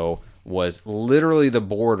Mexico was literally the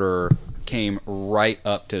border came right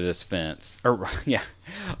up to this fence. Or, yeah,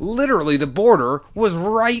 literally the border was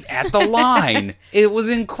right at the line. It was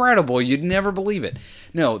incredible. You'd never believe it.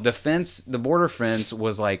 No, the border fence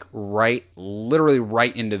was like literally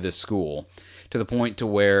right into this school. To the point to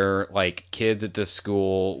where, like, kids at this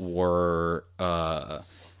school were,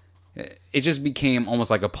 it just became almost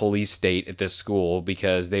like a police state at this school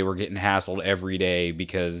because they were getting hassled every day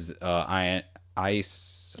because INS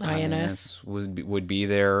would be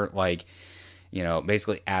there, like,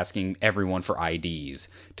 basically asking everyone for IDs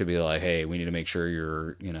to be like, hey, we need to make sure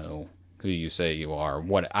you're, who you say you are.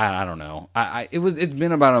 What I don't know. It's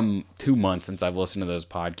been about 2 months since I've listened to those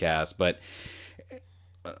podcasts, but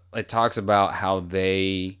it talks about how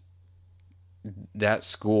that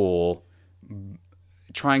school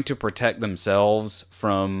trying to protect themselves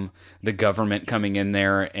from the government coming in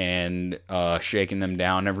there and shaking them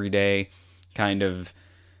down every day, kind of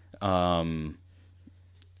help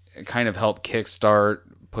kickstart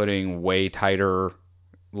putting way tighter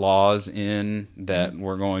laws in that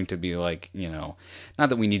we're going to be like, not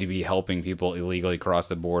that we need to be helping people illegally cross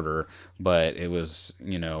the border, but it was,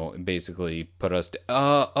 basically put us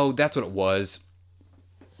oh, that's what it was.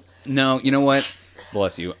 No, you know what?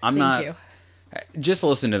 Bless you. I'm Thank not. you. Just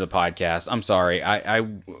listen to the podcast. I'm sorry.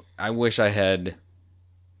 I wish I had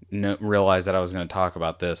realized that I was going to talk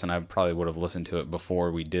about this, and I probably would have listened to it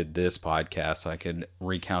before we did this podcast so I could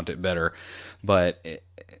recount it better. But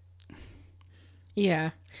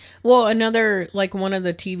Yeah. Well, another, like, one of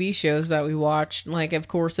the TV shows that we watched, like, of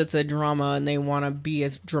course it's a drama and they want to be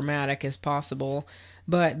as dramatic as possible.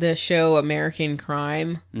 But the show American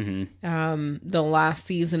Crime, the last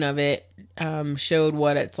season of it showed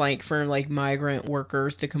what it's like for, like, migrant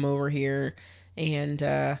workers to come over here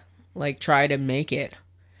and, like, try to make it.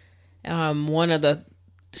 One of the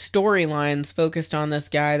storylines focused on this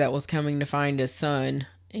guy that was coming to find his son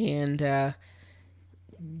and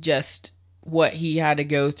just what he had to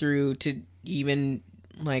go through to even,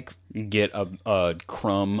 like, get a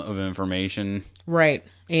crumb of information. right.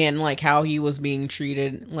 And, like, how he was being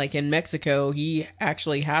treated. Like, in Mexico, he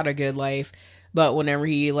actually had a good life. But whenever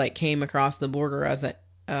he, like, came across the border as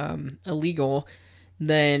illegal,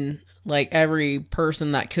 then, like, every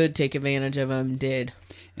person that could take advantage of him did.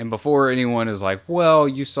 And before anyone is like, well,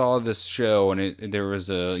 you saw this show and there was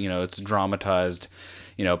it's dramatized,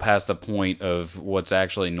 past the point of what's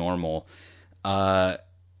actually normal.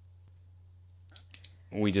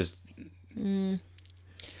 We just...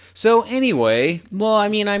 So anyway... Well, I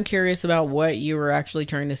mean, I'm curious about what you were actually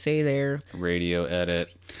trying to say there. Radio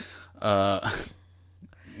edit. No.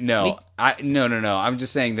 I'm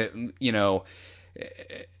just saying that,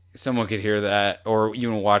 someone could hear that or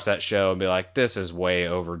even watch that show and be like, this is way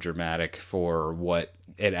over dramatic for what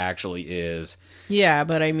it actually is. Yeah,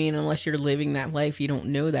 but I mean, unless you're living that life, you don't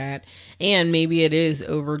know that. And maybe it is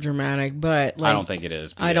over dramatic, but like, I don't think it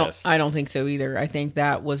is. I don't think so either. I think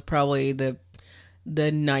that was probably the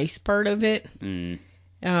nice part of it.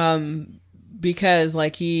 Because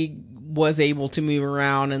like he was able to move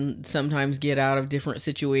around and sometimes get out of different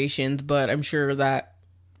situations, but I'm sure that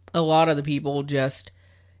a lot of the people just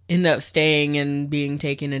end up staying and being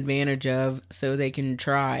taken advantage of so they can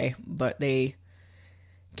try, but they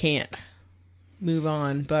can't move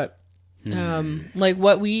on. But like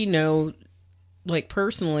what we know, like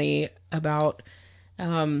personally about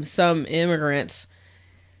some immigrants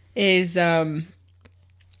is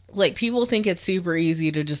like people think it's super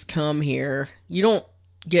easy to just come here. You don't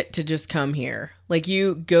get to just come here. Like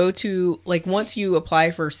you go to, like once you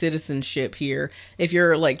apply for citizenship here, if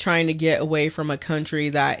you're like trying to get away from a country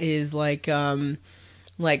that is like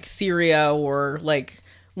Syria or like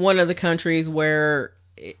one of the countries where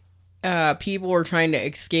people are trying to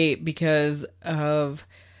escape because of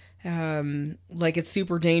like it's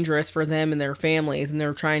super dangerous for them and their families and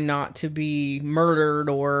they're trying not to be murdered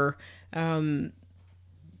or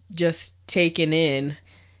just taken in,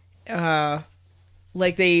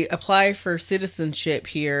 like they apply for citizenship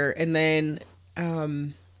here and then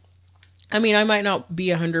I mean I might not be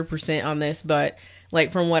 100% on this, but like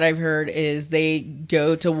from what I've heard is they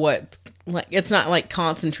go to what, like it's not like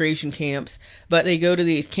concentration camps, but they go to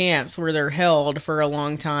these camps where they're held for a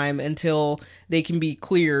long time until they can be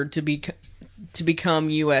cleared to become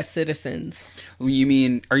U.S. citizens. You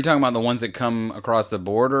mean, are you talking about the ones that come across the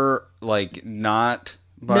border, like not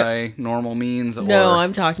by normal means? Or... No,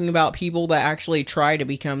 I'm talking about people that actually try to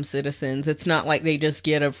become citizens. It's not like they just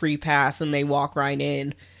get a free pass and they walk right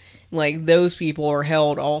in. Like those people are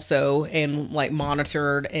held also and like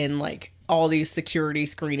monitored and like all these security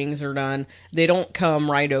screenings are done. They don't come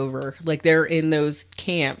right over. Like they're in those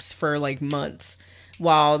camps for like months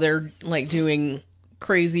while they're like doing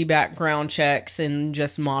crazy background checks and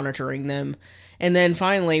just monitoring them. And then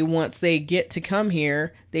finally, once they get to come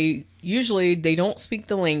here, they don't speak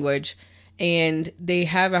the language and they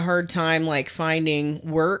have a hard time like finding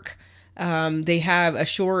work. They have a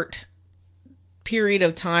short period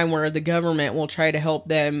of time where the government will try to help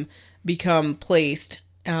them become placed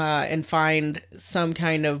and find some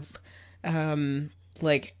kind of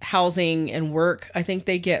like housing and work. I think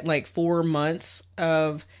they get like 4 months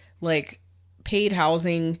of like paid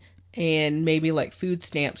housing and maybe like food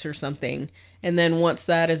stamps or something. And then once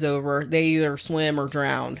that is over, they either swim or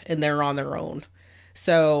drown and they're on their own.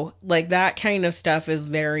 So like that kind of stuff is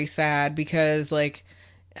very sad because like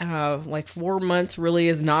 4 months really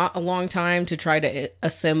is not a long time to try to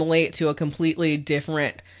assimilate to a completely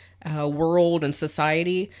different world and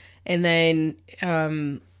society. And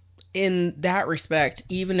then in that respect,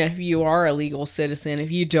 even if you are a legal citizen,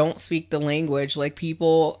 if you don't speak the language, like,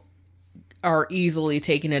 people are easily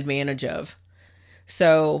taken advantage of.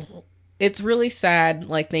 So it's really sad,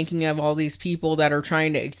 like, thinking of all these people that are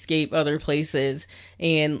trying to escape other places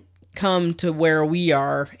and come to where we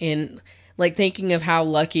are, and, like, thinking of how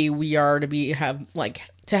lucky we are to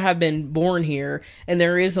have been born here. And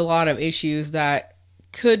there is a lot of issues that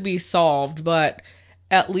could be solved, but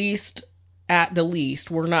at the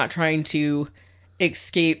least, we're not trying to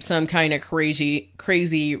escape some kind of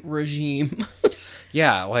crazy regime.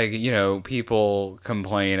 Yeah, like, people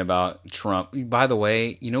complain about Trump. By the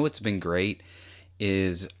way, what's been great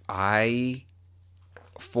is I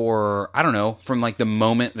don't know, from like the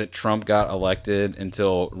moment that Trump got elected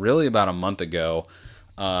until really about a month ago,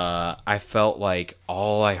 I felt like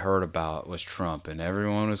all I heard about was Trump, and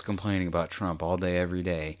everyone was complaining about Trump all day, every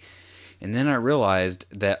day. And then I realized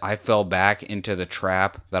that I fell back into the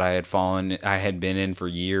trap that I had been in for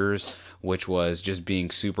years, which was just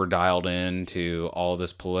being super dialed in to all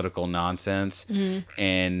this political nonsense.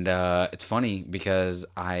 And it's funny because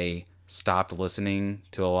I stopped listening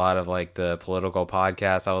to a lot of like the political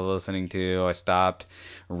podcasts I was listening to. I stopped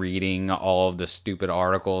reading all of the stupid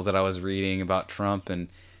articles that I was reading about Trump, and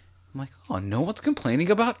I'm like, oh, no one's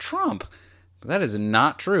complaining about Trump. But that is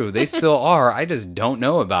not true. They still are. I just don't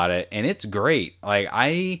know about it, and it's great. Like,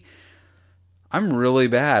 I'm really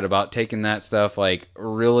bad about taking that stuff like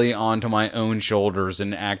really onto my own shoulders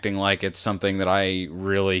and acting like it's something that I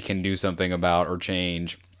really can do something about or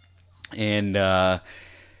change. And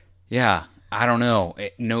yeah, I don't know.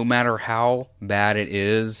 No matter how bad it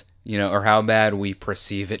is, or how bad we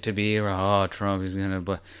perceive it to be, or, oh, Trump is gonna,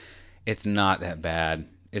 but it's not that bad.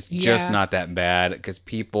 It's just Yeah. not that bad, because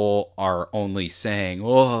people are only saying,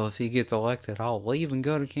 "Oh, if he gets elected, I'll leave and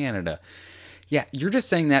go to Canada." Yeah, you're just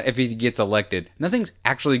saying that if he gets elected. Nothing's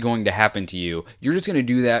actually going to happen to you. You're just going to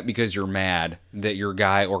do that because you're mad that your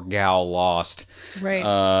guy or gal lost. Right.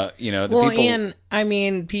 The Well, people. and I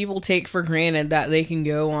mean, people take for granted that they can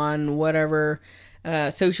go on whatever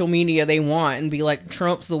social media they want and be like,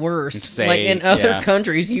 Trump's the worst. Say, like, in other yeah.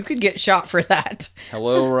 countries, you could get shot for that.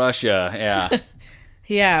 Hello, Russia. Yeah.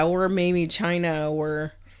 Yeah, or maybe China,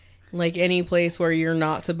 or like any place where you're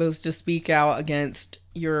not supposed to speak out against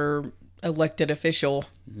your elected official.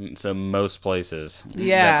 So most places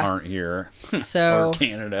Yeah. that aren't here So or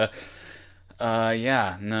Canada.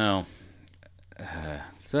 Yeah, no.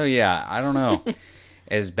 So yeah, I don't know.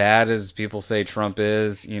 As bad as people say Trump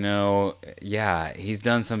is, yeah, he's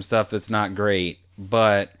done some stuff that's not great,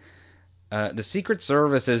 but the Secret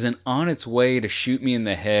Service isn't on its way to shoot me in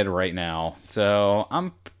the head right now. So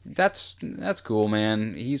that's cool,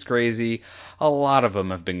 man. He's crazy. A lot of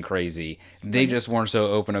them have been crazy. They just weren't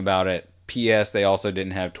so open about it. P.S. They also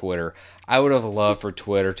didn't have Twitter. I would have loved for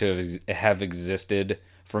Twitter to have existed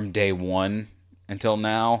from day one until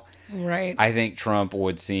now. right. I think Trump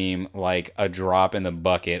would seem like a drop in the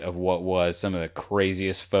bucket of what was some of the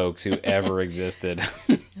craziest folks who ever existed.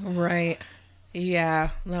 Right.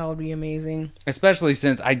 Yeah, that would be amazing. Especially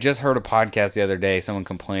since I just heard a podcast the other day, someone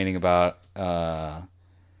complaining about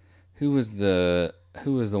who was the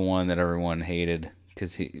one that everyone hated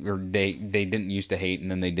because they didn't used to hate and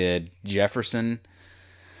then they did. Jefferson,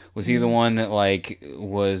 was he the one that like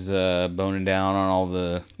was boning down on all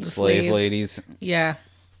the slave slaves. ladies? Yeah.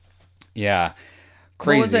 Yeah,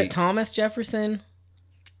 crazy. What was it, Thomas Jefferson?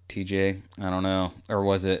 TJ, I don't know, or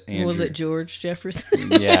was it Andrew? Was it George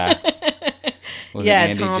Jefferson? Yeah. Was yeah, it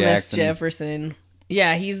Andy Thomas Jackson? Jefferson.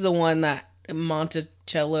 Yeah, he's the one that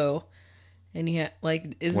Monticello, and he had,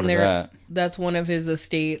 like, isn't What is there? that? That's one of his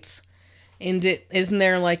estates. And isn't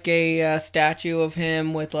there like a statue of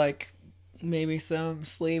him with like maybe some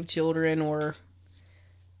slave children, or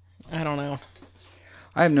I don't know.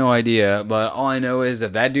 I have no idea, but all I know is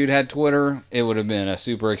if that dude had Twitter, it would have been a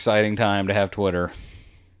super exciting time to have Twitter.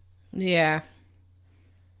 Yeah.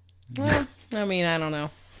 Well, I mean, I don't know.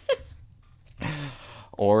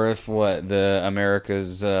 Or if the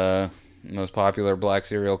America's most popular black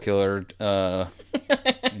serial killer,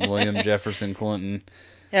 William Jefferson Clinton,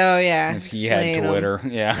 Oh yeah, if he had slaying 'em. Twitter,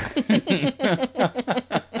 yeah.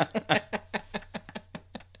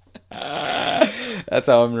 That's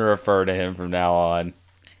how I'm gonna refer to him from now on.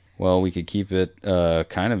 Well, we could keep it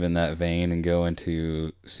kind of in that vein and go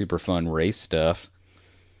into super fun race stuff.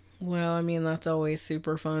 Well, I mean, that's always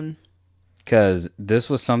super fun. Because this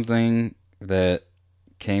was something that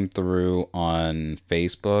came through on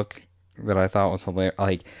Facebook that I thought was hilarious.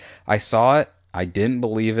 Like, I saw it, I didn't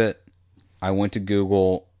believe it. I went to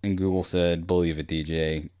Google, and Google said, "Believe it,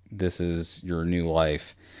 DJ." This Is Your New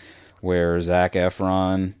Life, where Zac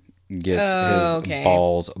Efron gets his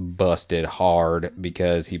balls busted hard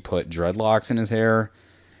because he put dreadlocks in his hair,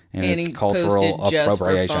 and And it's he cultural posted just for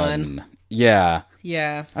appropriation. fun. Yeah.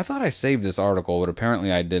 Yeah. I thought I saved this article, but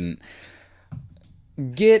apparently I didn't.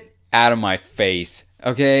 Get out of my face,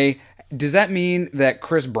 okay? Does that mean that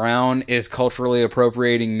Chris Brown is culturally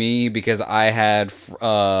appropriating me because I had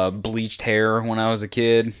bleached hair when I was a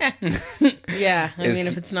kid? Yeah, I mean,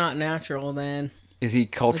 if it's not natural, then is he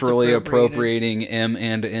culturally appropriating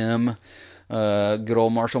M&M? Good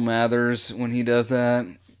old Marshall Mathers when he does that?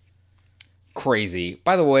 Crazy.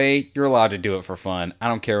 By the way, you're allowed to do it for fun. I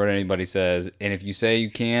don't care what anybody says. And if you say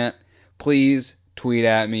you can't, please tweet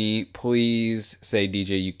at me. Please say,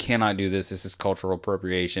 DJ, you cannot do this. This is cultural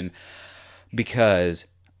appropriation. Because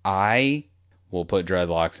I will put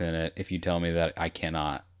dreadlocks in it if you tell me that I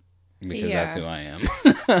cannot. Because that's who I am.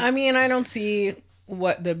 I mean, I don't see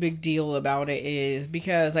what the big deal about it is,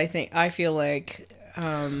 because I feel like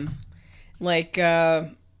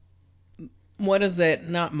what is it?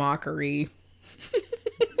 Not mockery.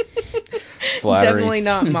 Flattery. Definitely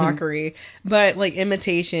not mockery, but like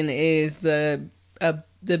imitation is the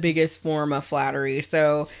biggest form of flattery.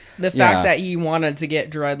 So the fact that he wanted to get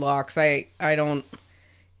dreadlocks, I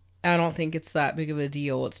don't think it's that big of a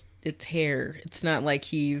deal. It's hair. It's not like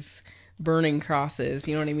he's burning crosses.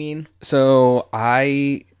 You know what I mean? So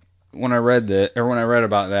when I read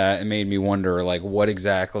about that, it made me wonder, like, what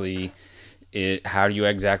exactly how do you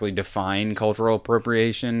exactly define cultural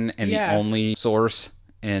appropriation? And the only source,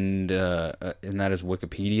 and that is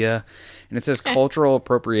Wikipedia. And it says cultural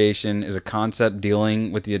appropriation is a concept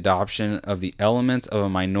dealing with the adoption of the elements of a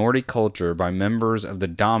minority culture by members of the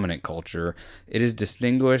dominant culture. It is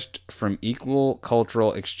distinguished from equal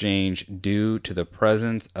cultural exchange due to the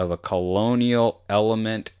presence of a colonial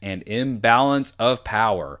element and imbalance of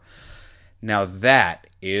power. Now that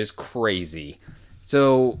is crazy.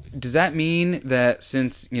 So does that mean that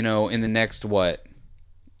since, in the next,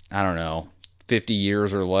 50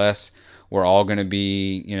 years or less, we're all going to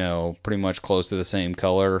be, pretty much close to the same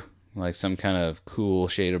color, like some kind of cool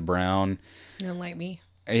shade of brown? Don't like me.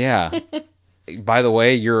 Yeah. By the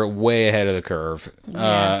way, you're way ahead of the curve.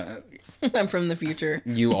 Yeah. I'm from the future.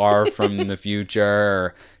 You are from the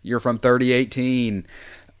future. You're from 3018.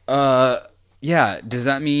 Yeah. Does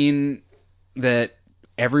that mean that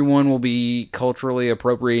everyone will be culturally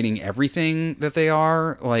appropriating everything that they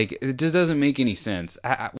are? Like, it just doesn't make any sense.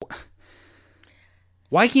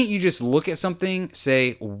 Why can't you just look at something,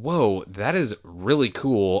 say, whoa, that is really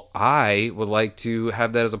cool. I would like to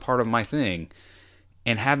have that as a part of my thing,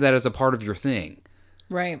 and have that as a part of your thing.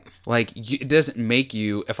 Right. Like, it doesn't make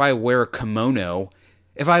you, if I wear a kimono,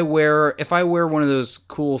 if I wear one of those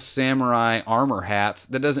cool samurai armor hats,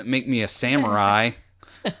 that doesn't make me a samurai.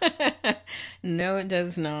 No, it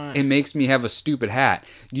does not. It makes me have a stupid hat.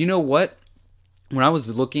 You know what? When I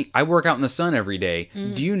was looking, I work out in the sun every day.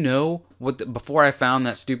 Do you know before I found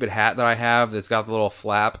that stupid hat that I have that's got the little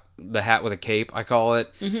flap, the hat with a cape, I call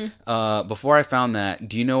it. Before I found that,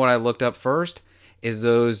 do you know what I looked up first? Is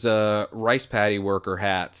those rice paddy worker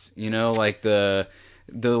hats. Like the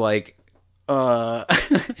like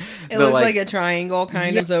it looks like a triangle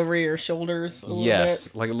kind of over your shoulders a little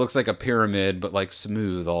bit. Like it looks like a pyramid, but like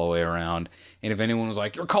smooth all the way around. And if anyone was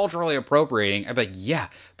like, you're culturally appropriating, I'd be like, yeah,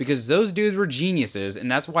 because those dudes were geniuses,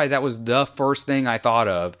 and that's why that was the first thing I thought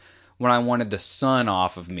of when I wanted the sun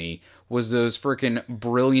off of me, was those freaking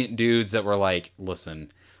brilliant dudes that were like,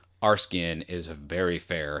 listen, our skin is very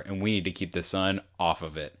fair, and we need to keep the sun off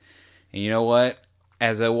of it. And you know what?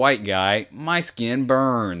 As a white guy, my skin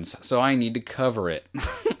burns, so I need to cover it.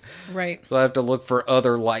 Right. So I have to look for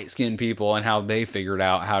other light-skinned people and how they figured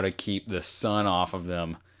out how to keep the sun off of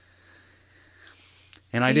them.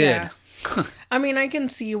 And I did. I mean, I can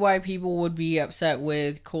see why people would be upset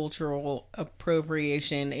with cultural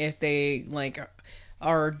appropriation if they, like,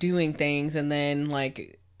 are doing things and then,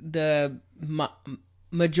 like, the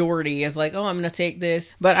majority is like, oh, I'm going to take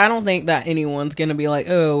this. But I don't think that anyone's going to be like,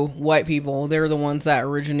 oh, white people, they're the ones that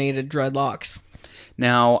originated dreadlocks.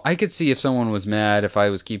 Now, I could see if someone was mad if I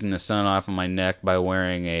was keeping the sun off of my neck by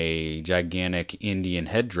wearing a gigantic Indian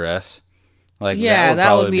headdress. Like, yeah,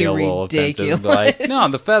 that would probably be a little ridiculous. offensive. But like, no,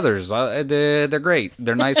 the feathers, they're great.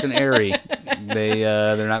 They're nice and airy.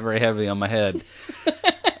 They're not very heavy on my head.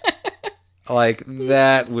 Like,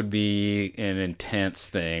 that would be an intense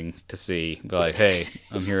thing to see. Be like, hey,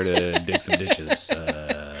 I'm here to dig some ditches.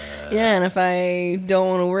 Yeah, and if I don't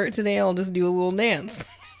want to work today, I'll just do a little dance.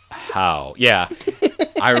 How? Yeah.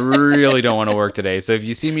 I really don't want to work today. So if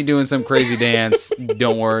you see me doing some crazy dance,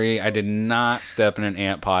 don't worry. I did not step in an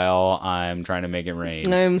ant pile. I'm trying to make it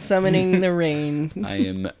rain. I'm summoning the rain. I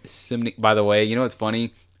am summoning. By the way, you know what's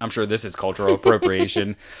funny? I'm sure this is cultural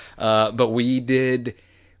appropriation. But we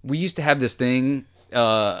used to have this thing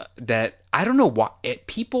that I don't know why.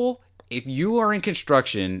 People, if you are in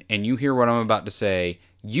construction and you hear what I'm about to say,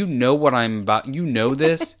 you know what I'm about. You know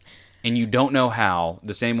this. And you don't know how,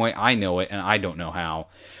 the same way I know it, and I don't know how,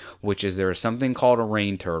 which is there is something called a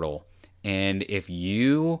rain turtle. And if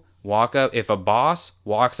a boss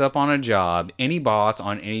walks up on a job, any boss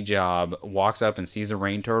on any job walks up and sees a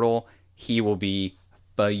rain turtle, he will be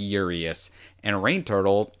furious. And a rain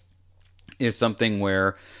turtle is something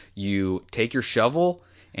where you take your shovel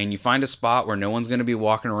and you find a spot where no one's going to be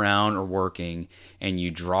walking around or working, and you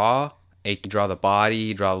draw the body,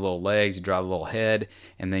 you draw the little legs, you draw the little head,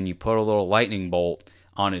 and then you put a little lightning bolt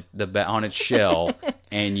on its shell,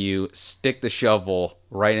 and you stick the shovel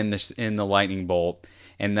right in the lightning bolt,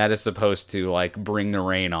 and that is supposed to like bring the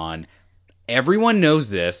rain on. Everyone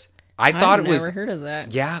knows this. I've never heard of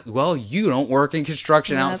that. Yeah, well, you don't work in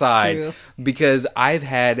construction outside. True. Because I've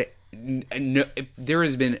had there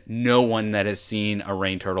has been no one that has seen a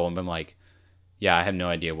rain turtle and been like, yeah, I have no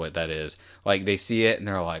idea what that is. Like, they see it and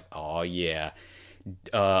they're like, oh, yeah.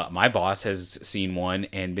 My boss has seen one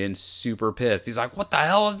and been super pissed. He's like, what the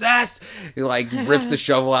hell is this? He, like, rips the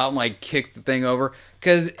shovel out and, like, kicks the thing over.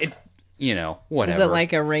 Because it, whatever. Is it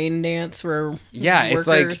like a rain dance for workers? It's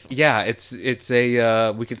like, it's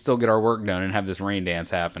a, we could still get our work done and have this rain dance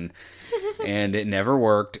happen. And it never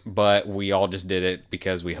worked, but we all just did it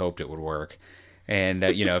because we hoped it would work. And,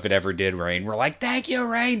 if it ever did rain, we're like, thank you,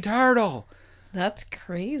 rain turtle. That's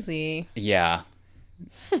crazy. Yeah.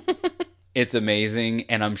 It's amazing,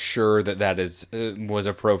 and I'm sure that was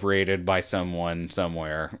appropriated by someone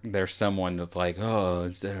somewhere. There's someone that's like, oh,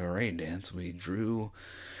 instead of a rain dance, we drew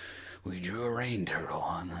a rain turtle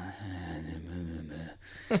on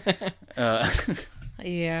the...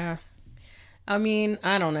 Yeah. I mean,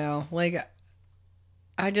 I don't know. Like,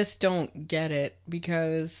 I just don't get it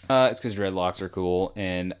because... it's because dreadlocks are cool,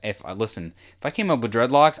 and if I came up with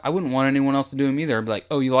dreadlocks, I wouldn't want anyone else to do them either. I'd be like,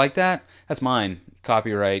 oh, you like that? That's mine.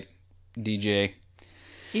 Copyright, DJ.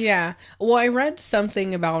 Yeah. Well, I read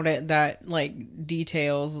something about it that, like,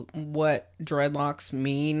 details what dreadlocks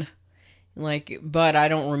mean. Like, but I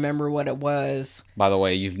don't remember what it was. By the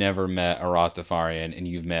way, you've never met a Rastafarian, and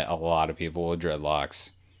you've met a lot of people with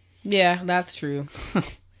dreadlocks. Yeah, that's true.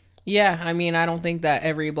 Yeah, I mean, I don't think that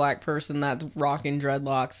every black person that's rocking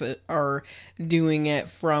dreadlocks are doing it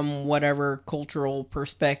from whatever cultural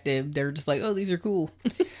perspective. They're just like, oh, these are cool.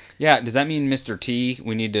 Yeah, does that mean Mr. T,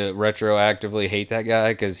 we need to retroactively hate that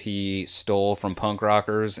guy because he stole from punk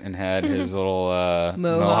rockers and had his little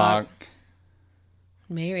mohawk?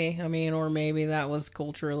 Maybe. I mean, or maybe that was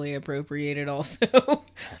culturally appropriated also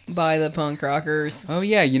by the punk rockers. Oh,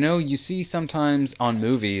 yeah. You see sometimes on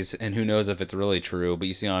movies, and who knows if it's really true, but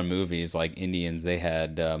you see on movies like Indians, they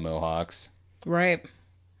had mohawks. Right.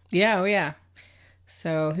 Yeah, oh yeah.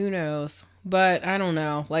 So, who knows? But I don't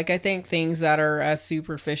know. Like, I think things that are as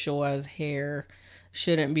superficial as hair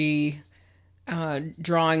shouldn't be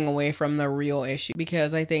drawing away from the real issue,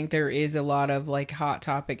 because I think there is a lot of like hot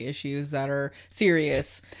topic issues that are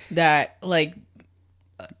serious, that like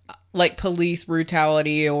police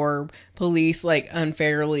brutality or police like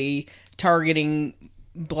unfairly targeting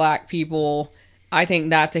black people. I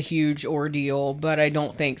think that's a huge ordeal, but I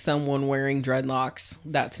don't think someone wearing dreadlocks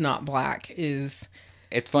that's not black is.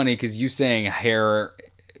 It's funny because you saying hair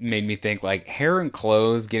made me think, like, hair and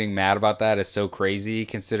clothes, getting mad about that is so crazy,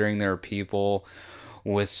 considering there are people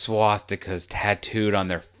with swastikas tattooed on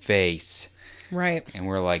their face. Right. And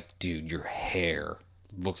we're like, dude, your hair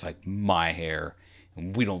looks like my hair,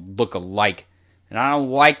 and we don't look alike. And I don't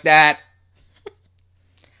like that.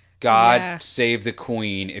 God save the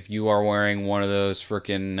queen if you are wearing one of those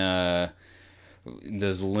freaking,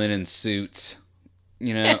 those linen suits.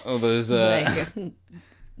 Those... like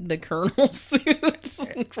the Colonel suits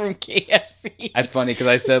from KFC. That's funny because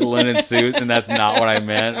I said linen suit, and that's not what I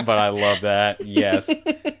meant, but I love that. Yes.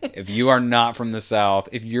 If you are not from the South,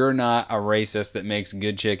 if you're not a racist that makes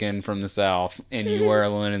good chicken from the South, and you wear a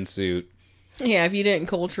linen suit. Yeah, if you didn't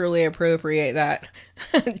culturally appropriate that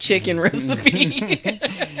chicken recipe.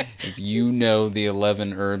 If you know the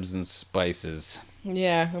 11 herbs and spices.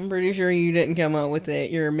 Yeah, I'm pretty sure you didn't come up with it.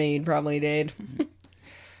 Your maid probably did.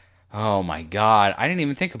 Oh my God, I didn't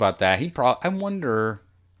even think about that. I wonder,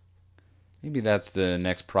 maybe that's the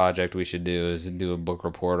next project we should do, is do a book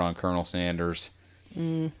report on Colonel Sanders.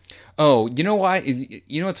 Oh, you know why?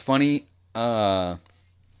 You know what's funny?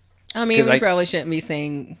 I mean, we probably shouldn't be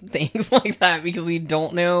saying things like that because we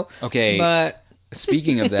don't know. Okay. But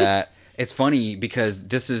speaking of that, it's funny because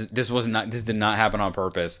this did not happen on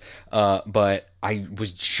purpose. But I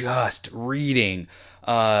was just reading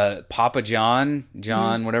Papa John,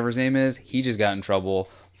 whatever his name is, he just got in trouble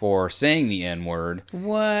for saying the N-word.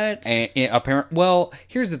 What? And well,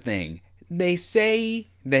 here's the thing. They say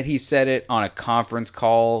that he said it on a conference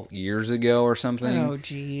call years ago or something. Oh,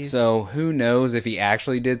 jeez. So who knows if he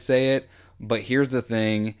actually did say it. But here's the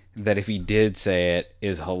thing, that if he did say it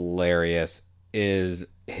is hilarious, is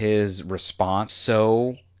his response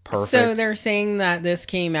so perfect. So they're saying that this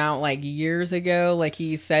came out like years ago, like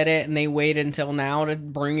he said it, and they waited until now to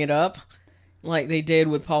bring it up, like they did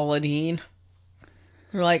with Paula Deen.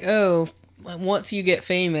 They're like, oh, once you get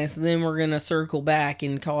famous, then we're going to circle back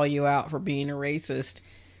and call you out for being a racist.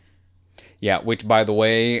 Yeah, which, by the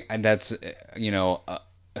way, that's,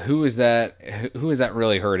 who is that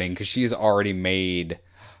really hurting? Because she's already made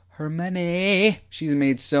her money. She's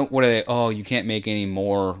made what are they? Oh, you can't make any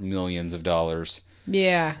more millions of dollars.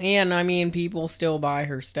 Yeah, and I mean, people still buy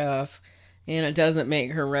her stuff, and it doesn't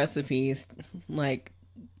make her recipes, like,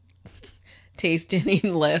 taste any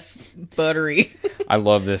less buttery. I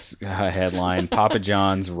love this headline. Papa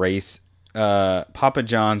John's racist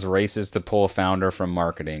to pull a founder from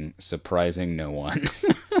marketing, surprising no one.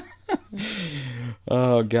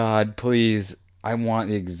 Oh God, please. I want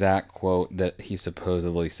the exact quote that he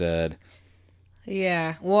supposedly said.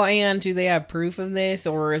 Yeah. Well, and do they have proof of this,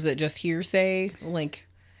 or is it just hearsay? Like,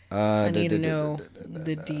 I need to know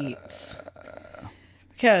the deets.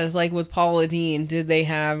 Because, like, with Paula Deen, did they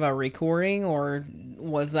have a recording, or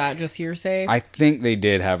was that just hearsay? I think they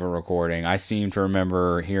did have a recording. I seem to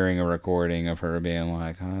remember hearing a recording of her being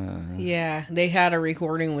like, Yeah, they had a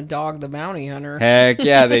recording with Dog the Bounty Hunter. Heck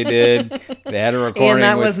yeah, they did. They had a recording. And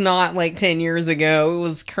that was not, like, 10 years ago. It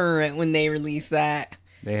was current when they released that.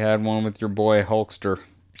 They had one with your boy Hulkster.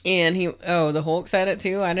 And the Hulk said it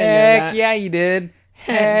too? I didn't know Heck that. yeah, you did.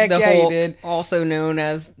 Heck the yeah, Hulk, you did. Also known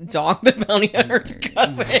as Dog the Bounty Hunter's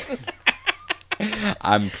cousin.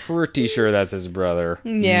 I'm pretty sure that's his brother.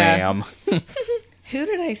 Yeah. Ma'am. Who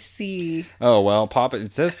did I see? Oh, well,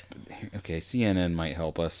 it says... Okay, CNN might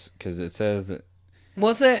help us, because it says that...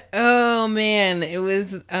 Was it? Oh, man. It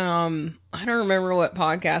was... I don't remember what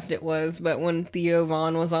podcast it was, but when Theo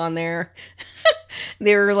Vaughn was on there...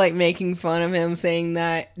 They were, like, making fun of him, saying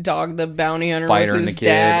that Dog the Bounty Hunter was his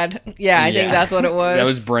dad. Yeah, I think that's what it was. That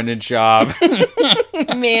was Brendan Schaub.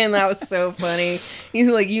 Man, that was so funny.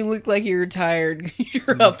 He's like, you look like you're tired.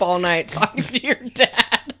 You're up all night talking to your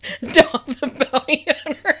dad, Dog the Bounty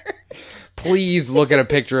Hunter. Please look at a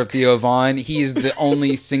picture of Theo Vaughn. He is the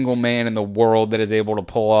only single man in the world that is able to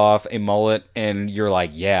pull off a mullet, and you're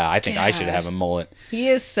like, yeah, I think I should have a mullet. He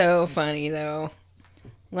is so funny, though.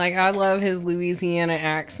 Like, I love his Louisiana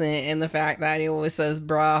accent and the fact that he always says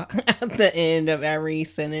brah at the end of every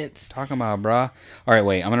sentence. Talking about brah. All right,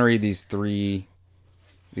 wait. I'm going to read these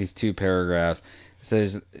two paragraphs. It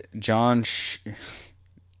says, John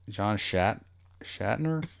Shanatar?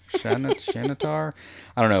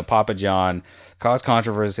 I don't know. Papa John caused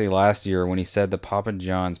controversy last year when he said that Papa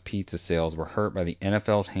John's pizza sales were hurt by the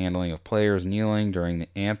NFL's handling of players kneeling during the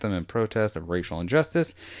anthem in protest of racial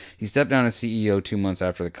injustice. He stepped down as CEO 2 months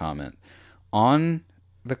after the comment. On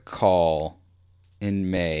the call in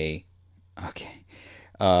May,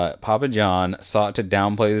 Papa John sought to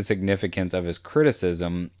downplay the significance of his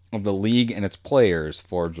criticism of the league and its players,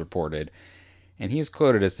 Forbes reported. And he is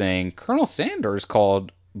quoted as saying, Colonel Sanders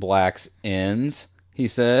called blacks N's, he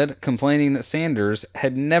said, complaining that Sanders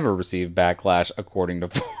had never received backlash, according to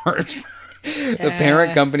Forbes. The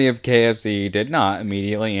parent company of KFC did not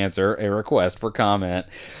immediately answer a request for comment.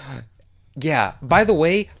 Yeah, by the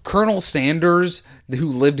way, Colonel Sanders, who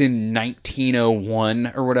lived in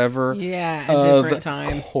 1901 or whatever. Yeah, a different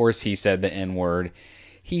time. Of course he said the N-word.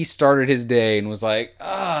 He started his day and was like,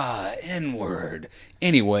 N-word.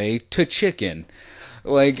 Anyway, to chicken.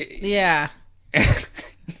 Like... Yeah.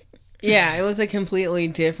 Yeah, it was a completely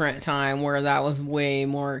different time where that was way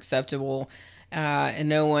more acceptable. And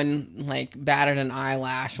no one, like, batted an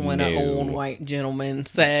eyelash when an old white gentleman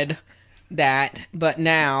said that. But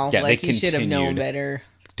now, he should have known better.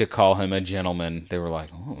 To call him a gentleman. They were like,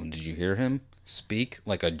 oh, did you hear him speak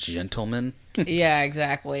like a gentleman? Yeah,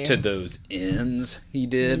 exactly. To those N's he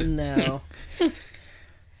did. No.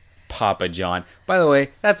 Papa John. By the way,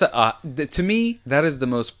 that's to me, that is the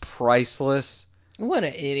most priceless. What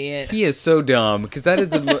an idiot. He is so dumb, because that is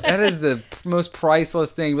the most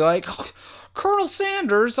priceless thing. Be like, Colonel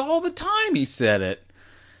Sanders, all the time he said it.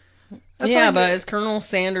 That's but is Colonel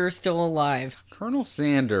Sanders still alive? Colonel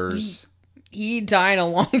Sanders He died a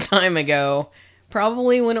long time ago.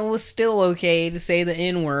 Probably when it was still okay to say the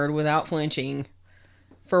N-word without flinching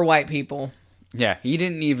for white people. Yeah, he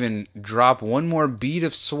didn't even drop one more bead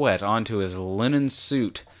of sweat onto his linen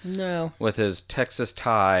suit No. with his Texas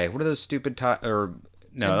tie. What are those stupid tie? Or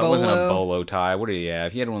no, A that wasn't a bolo? bolo tie. What did he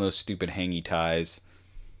have? He had one of those stupid hangy ties.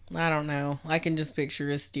 I don't know. I can just picture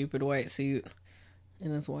his stupid white suit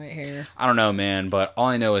and his white hair. I don't know, man, but all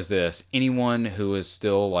I know is this. Anyone who is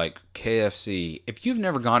still like KFC, if you've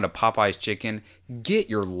never gone to Popeye's Chicken, get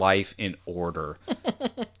your life in order.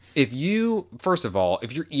 If you, first of all,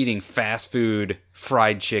 if you're eating fast food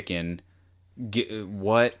fried chicken,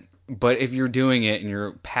 what? But if you're doing it and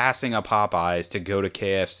you're passing a Popeyes to go to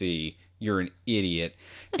KFC, you're an idiot.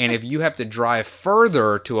 And if you have to drive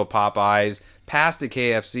further to a Popeyes past the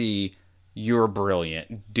KFC, you're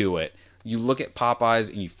brilliant. Do it. You look at Popeyes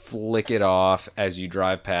and you flick it off as you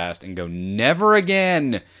drive past and go, never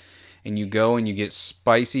again. And you go and you get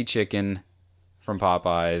spicy chicken from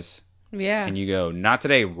Popeyes. Yeah. And you go, not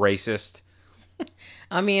today, racist.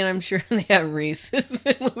 I mean, I'm sure they have racists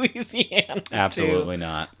in Louisiana. Absolutely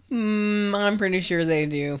not. I'm pretty sure they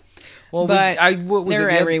do. Well, But what was they're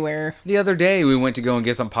it? everywhere. The other day we went to go and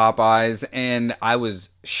get some Popeyes, and I was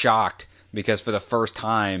shocked because for the first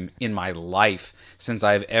time in my life since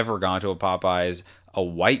I've ever gone to a Popeyes, a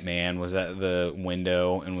white man was at the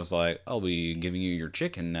window and was like, "I'll be giving you your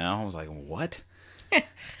chicken now." I was like, "What?"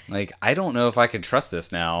 Like, I don't know if I could trust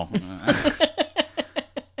this now.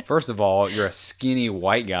 First of all, you're a skinny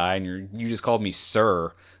white guy, and you just called me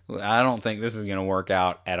sir. I don't think this is going to work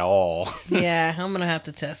out at all. Yeah, I'm going to have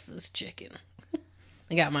to test this chicken.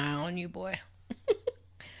 I got my eye on you, boy.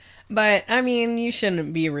 But, I mean, you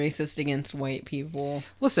shouldn't be racist against white people.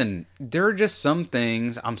 Listen, there are just some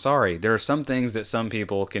things, I'm sorry, there are some things that some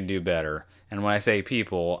people can do better. And when I say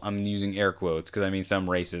people, I'm using air quotes because I mean some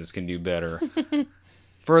races can do better.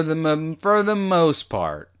 For the most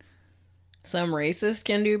part. Some racists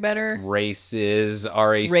can do better? Races,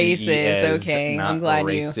 R-A-C-E-S. Races, okay. Not I'm glad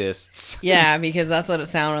racists. Yeah, because that's what it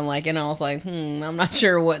sounded like. And I was like, I'm not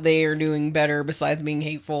sure what they are doing better besides being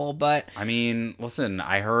hateful. But I mean, listen,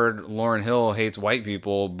 I heard Lauryn Hill hates white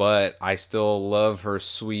people, but I still love her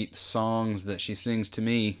sweet songs that she sings to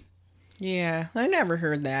me. yeah, I never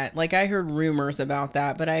heard that. Like, I heard rumors about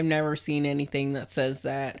that, but I've never seen anything that says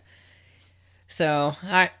that. So,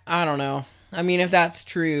 I don't know. I mean, if that's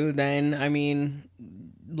true, then, I mean,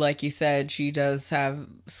 like you said, she does have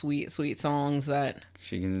sweet, sweet songs that...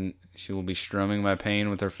 She will be strumming my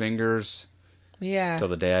pain with her fingers. Yeah. Till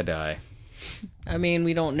the day I die. I mean,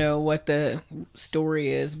 we don't know what the story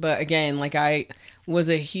is, but again, like, I was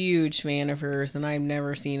a huge fan of hers, and I've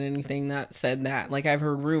never seen anything that said that. Like, I've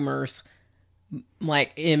heard rumors,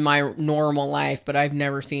 like, in my normal life, but I've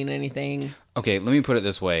never seen anything. Okay, let me put it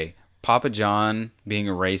this way. Papa John being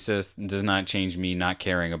a racist does not change me not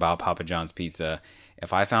caring about Papa John's pizza.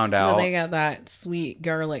 If I found out... Well, they got that sweet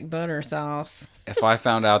garlic butter sauce. If I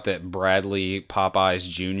found out that Bradley Popeyes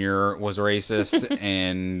Jr. was racist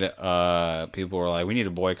and people were like, we need to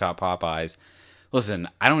boycott Popeyes. Listen,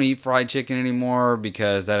 I don't eat fried chicken anymore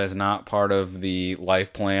because that is not part of the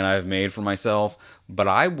life plan I've made for myself. But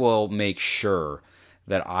I will make sure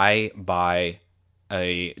that I buy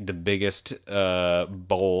the biggest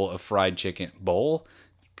bowl of fried chicken. Bowl?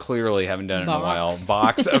 Clearly haven't done it in a while.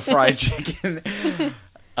 Box of fried chicken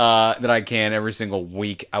that I can every single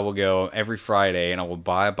week. I will go every Friday and I will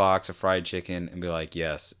buy a box of fried chicken and be like,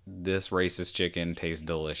 yes, this racist chicken tastes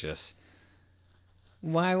delicious.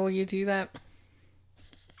 Why will you do that?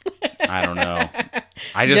 I don't know.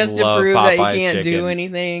 I just to love prove Popeye's that you can't chicken. do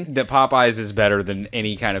anything. That Popeyes is better than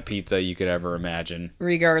any kind of pizza you could ever imagine.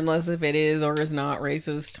 Regardless if it is or is not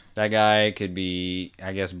racist. That guy could be,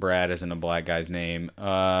 I guess Brad isn't a black guy's name.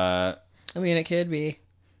 I mean, it could be.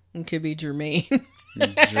 It could be Jermaine.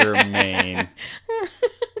 Jermaine.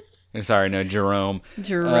 Sorry, no, Jerome.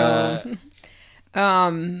 Jerome.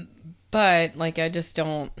 But, like, I just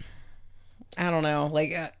don't... I don't know.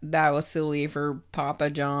 Like, that was silly for Papa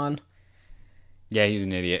John. Yeah, he's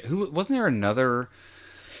an idiot. Who wasn't there another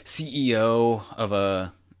CEO of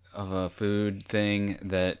a food thing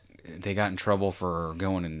that they got in trouble for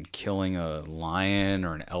going and killing a lion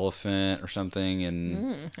or an elephant or something?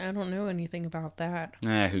 And I don't know anything about that.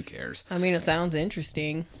 Who cares? I mean, it sounds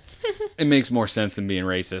interesting. It makes more sense than being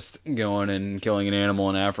racist, going and killing an animal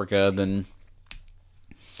in Africa than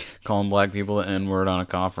calling black people the N-word on a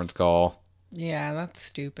conference call. Yeah, that's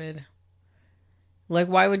stupid. Like,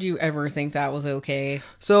 why would you ever think that was okay?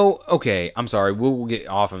 So, okay, I'm sorry, we'll get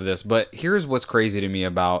off of this, but here's what's crazy to me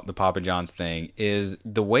about the Papa John's thing, is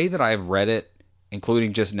the way that I've read it,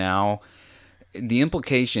 including just now, the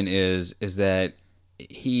implication is that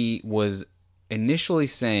he was initially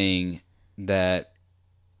saying that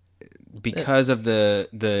because of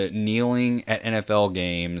the kneeling at NFL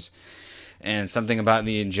games and something about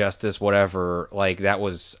the injustice, whatever, like that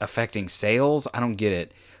was affecting sales. I don't get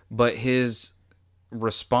it. But his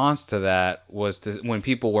response to that was to, when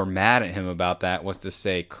people were mad at him about that, was to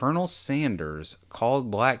say Colonel Sanders called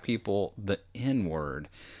black people the N-word.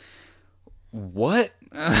 What?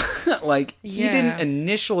 Like, he didn't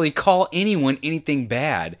initially call anyone anything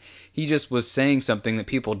bad. He just was saying something that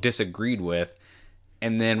people disagreed with,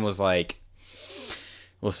 and then was like,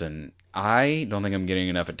 listen, I don't think I'm getting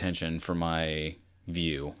enough attention for my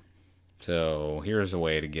view, so here's a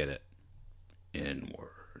way to get it.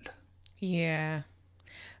 N-word. Yeah.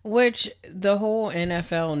 Which, the whole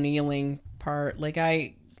NFL kneeling part, like,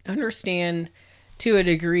 I understand to a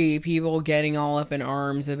degree people getting all up in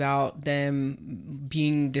arms about them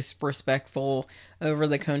being disrespectful over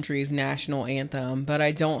the country's national anthem, but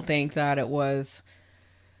I don't think that it was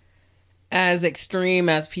as extreme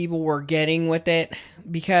as people were getting with it,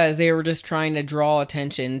 because they were just trying to draw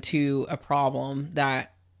attention to a problem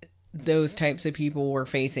that those types of people were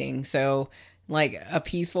facing. So, like, a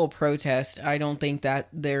peaceful protest, I don't think that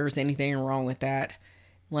there's anything wrong with that.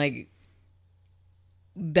 Like,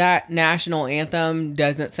 that national anthem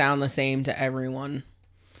doesn't sound the same to everyone.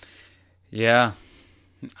 Yeah.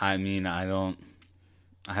 I mean, I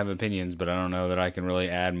have opinions, but I don't know that I can really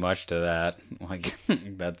add much to that. Like,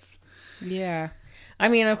 that's... Yeah. I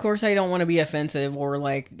mean, of course, I don't want to be offensive or,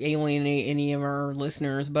 like, alienate any of our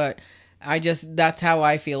listeners, but that's how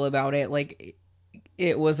I feel about it. Like,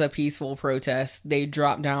 it was a peaceful protest. They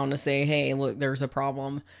dropped down to say, hey, look, there's a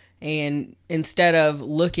problem. And instead of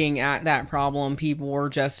looking at that problem, people were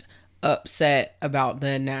just upset about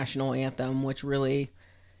the national anthem, which really,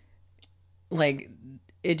 like,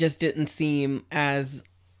 it just didn't seem as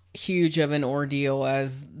huge of an ordeal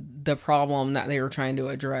as the problem that they were trying to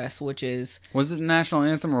address, which is... Was it the national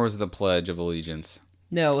anthem or was it the Pledge of Allegiance?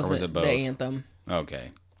 No, it was the anthem.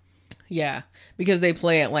 Okay. Yeah, because they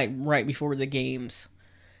play it, like, right before the games.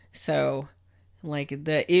 So, like,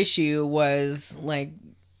 the issue was, like,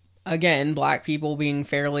 again, black people being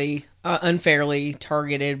unfairly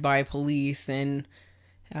targeted by police and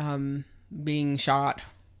being shot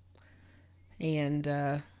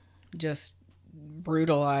and just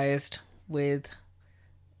brutalized with,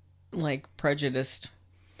 like, prejudiced.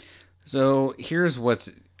 So here's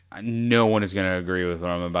no one is going to agree with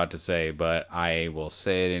what I'm about to say, but I will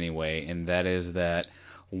say it anyway, and that is that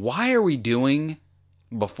why are we doing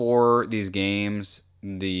before these games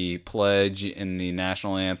the pledge and the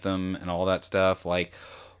national anthem and all that stuff? Like,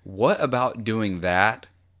 what about doing that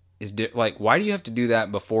is like, why do you have to do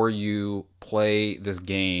that before you play this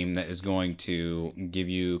game that is going to give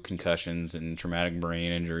you concussions and traumatic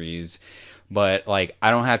brain injuries? But, like,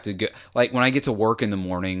 I don't have to go, like, when I get to work in the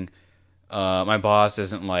morning, my boss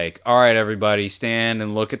isn't like, all right, everybody, stand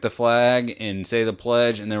and look at the flag and say the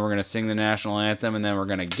pledge, and then we're going to sing the national anthem, and then we're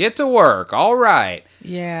going to get to work. All right.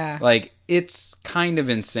 Yeah. Like, it's kind of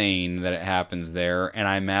insane that it happens there, and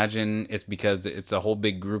I imagine it's because it's a whole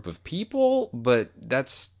big group of people, but that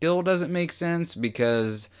still doesn't make sense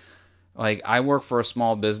because, like, I work for a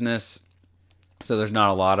small business, so there's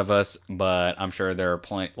not a lot of us, but I'm sure there are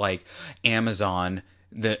plenty, like Amazon,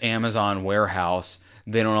 the Amazon warehouse,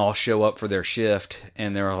 they don't all show up for their shift,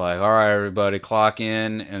 and they're like, all right, everybody, clock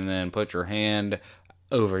in, and then put your hand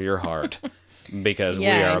over your heart, because we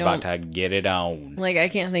are about to get it on. Like, I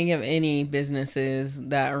can't think of any businesses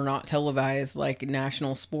that are not televised, like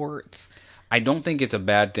national sports. I don't think it's a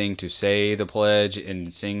bad thing to say the pledge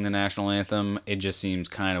and sing the national anthem. It just seems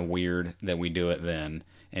kind of weird that we do it then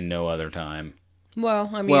and no other time. Well,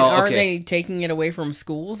 I mean, are they taking it away from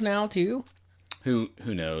schools now, too? Who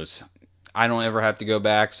knows? I don't ever have to go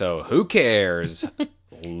back, so who cares?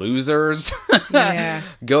 Losers. Yeah.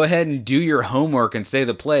 Go ahead and do your homework and say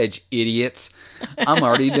the pledge, idiots. I'm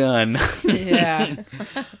already done. Yeah.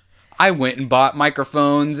 I went and bought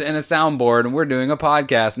microphones and a soundboard, and we're doing a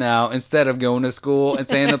podcast now instead of going to school and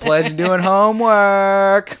saying the pledge and doing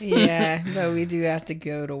homework. Yeah, but we do have to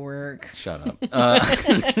go to work. Shut up.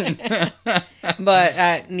 But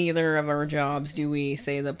at neither of our jobs do we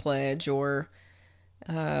say the pledge or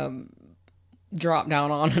drop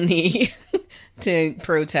down on a knee to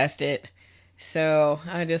protest it. So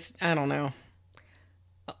I don't know.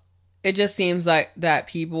 It just seems like that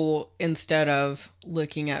people, instead of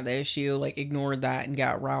looking at the issue, like, ignored that and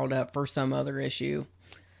got riled up for some other issue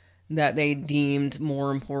that they deemed more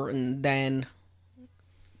important than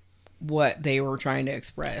what they were trying to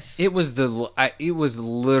express. It was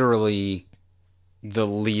literally the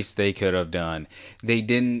least they could have done. They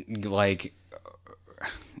didn't, like,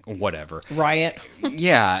 whatever. Riot.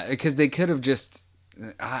 Yeah, because they could have just,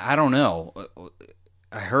 I don't know.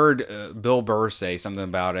 I heard Bill Burr say something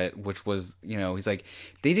about it, which was, he's like,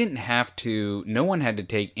 they didn't have to, no one had to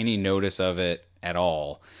take any notice of it at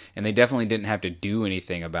all. And they definitely didn't have to do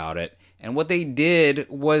anything about it. And what they did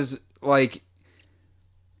was, like,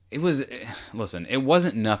 listen, it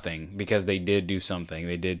wasn't nothing because they did do something.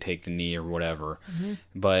 They did take the knee or whatever. Mm-hmm.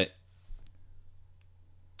 But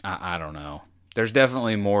I don't know. There's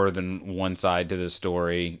definitely more than one side to this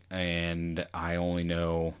story, and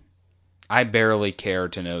I barely care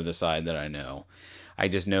to know the side that I know. I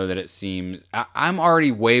just know that it seems I'm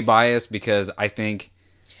already way biased because I think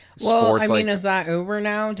sports. Well, I mean, is that over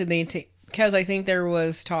now? Did they take? Because I think there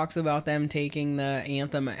was talks about them taking the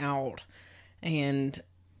anthem out and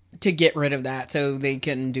to get rid of that so they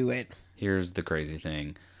couldn't do it. Here's the crazy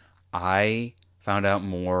thing: I found out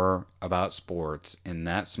more about sports in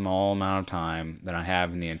that small amount of time than I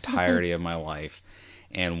have in the entirety of my life,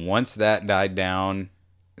 and once that died down,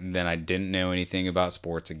 then I didn't know anything about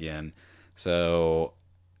sports again. So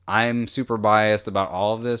I'm super biased about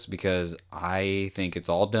all of this because I think it's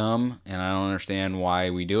all dumb and I don't understand why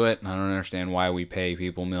we do it. And I don't understand why we pay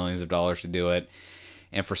people millions of dollars to do it.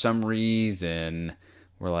 And for some reason,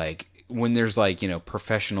 we're like, when there's like,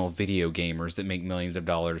 professional video gamers that make millions of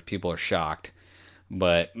dollars, people are shocked.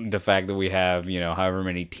 But the fact that we have, however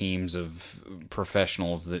many teams of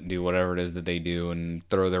professionals that do whatever it is that they do and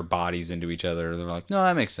throw their bodies into each other, they're like, no,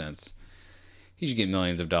 that makes sense. He should get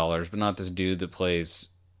millions of dollars, but not this dude that plays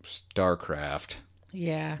StarCraft.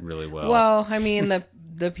 Yeah. Really well. Well, I mean,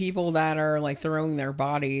 the people that are like throwing their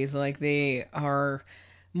bodies, like they are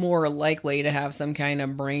more likely to have some kind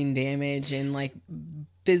of brain damage and like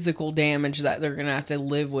physical damage that they're going to have to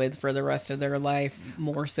live with for the rest of their life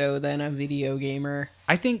more so than a video gamer.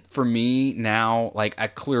 I think for me now, like I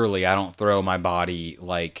don't throw my body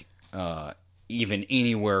like even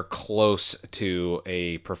anywhere close to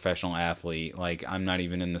a professional athlete. Like I'm not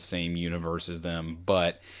even in the same universe as them,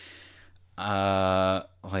 but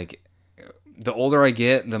like the older I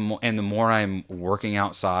get, the more I'm working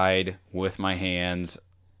outside with my hands,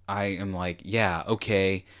 I am like, yeah,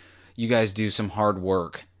 okay, you guys do some hard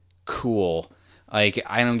work. Cool. Like,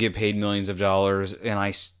 I don't get paid millions of dollars, and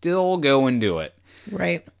I still go and do it.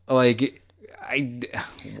 Right. Like,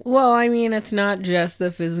 Well, I mean, it's not just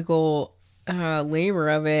the physical labor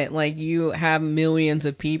of it. Like, you have millions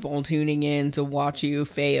of people tuning in to watch you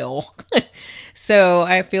fail. So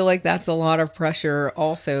I feel like that's a lot of pressure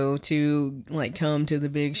also to, like, come to the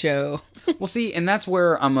big show. Well, see, and that's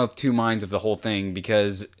where I'm of two minds of the whole thing,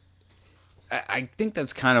 because I think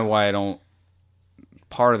that's kind of why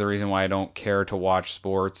part of the reason why I don't care to watch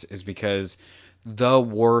sports is because the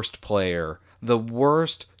worst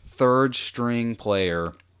third string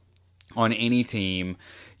player on any team,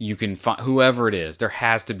 you can find, whoever it is, there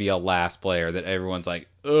has to be a last player that everyone's like,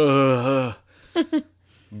 ugh,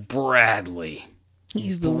 Bradley.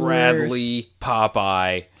 He's the Bradley worst.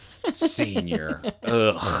 Popeye Senior.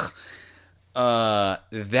 Ugh.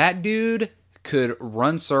 That dude could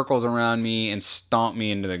run circles around me and stomp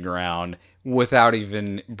me into the ground without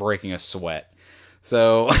even breaking a sweat.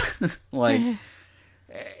 So, like,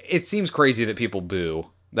 it seems crazy that people boo.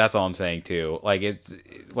 That's all I'm saying, too. Like, it's,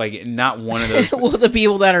 like, not one of those... Well, the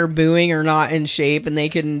people that are booing are not in shape and they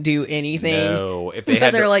couldn't do anything. No. If they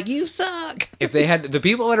had They're like, you suck! If they had... The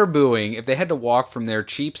people that are booing, if they had to walk from their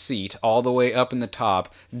cheap seat all the way up in the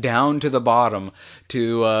top, down to the bottom,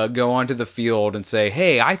 to go onto the field and say,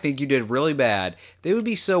 hey, I think you did really bad, they would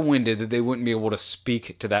be so winded that they wouldn't be able to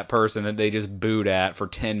speak to that person that they just booed at for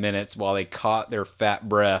 10 minutes while they caught their fat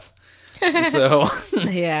breath. So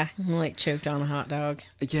yeah, like choked on a hot dog.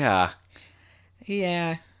 Yeah,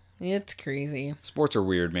 it's crazy. Sports are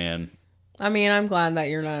weird, man. I mean, I'm glad that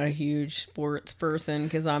you're not a huge sports person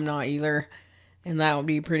because I'm not either, and that would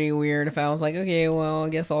be pretty weird if I was like, okay, well, I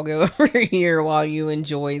guess I'll go over here while you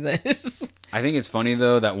enjoy this. I think it's funny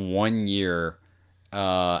though that one year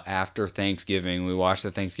after Thanksgiving, we watched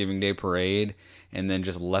the Thanksgiving Day parade and then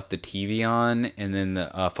just left the TV on, and then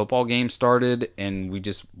the football game started, and we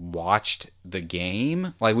just watched the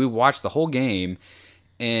game. Like, we watched the whole game,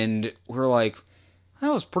 and we were like,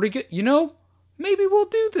 that was pretty good. Maybe we'll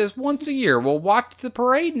do this once a year. We'll watch the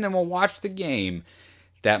parade, and then we'll watch the game.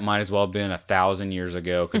 That might as well have been 1,000 years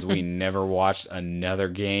ago, because we never watched another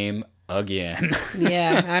game again.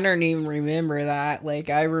 Yeah, I don't even remember that. Like,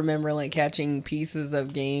 I remember, like, catching pieces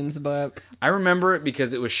of games, but... I remember it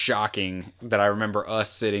because it was shocking that I remember us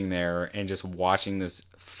sitting there and just watching this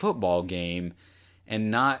football game and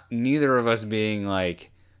neither of us being, like,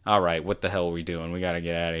 all right, what the hell are we doing? We got to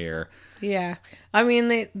get out of here. Yeah. I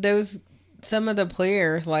mean, some of the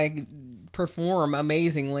players like perform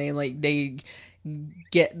amazingly. Like they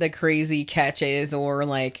get the crazy catches or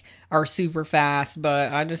like are super fast,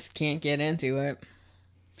 but I just can't get into it.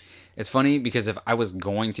 It's funny because if I was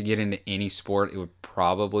going to get into any sport, it would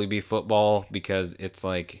probably be football because it's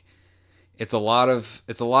like it's a lot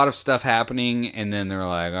of stuff happening and then they're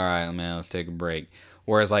like, all right, man, let's take a break.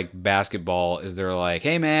 Whereas like basketball is they're like,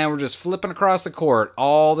 hey man, we're just flipping across the court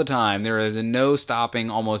all the time. There is no stopping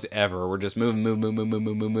almost ever. We're just moving,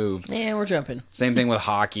 move. Yeah, we're jumping. Same thing with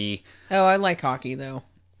hockey. Oh, I like hockey though.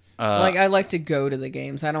 Like I like to go to the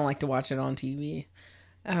games. I don't like to watch it on TV.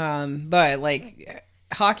 But like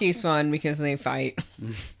hockey's fun because they fight.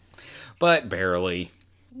 But barely.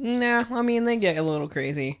 Nah, I mean they get a little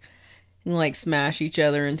crazy. Like smash each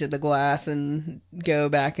other into the glass and go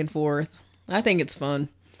back and forth. I think it's fun.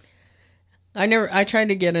 I tried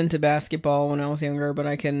to get into basketball when I was younger, but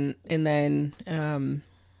I couldn't. And then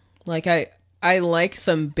like I like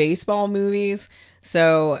some baseball movies.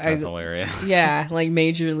 So That's hilarious. Yeah, like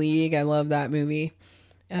Major League, I love that movie.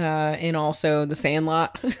 And also The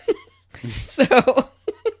Sandlot. So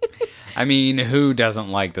I mean, who doesn't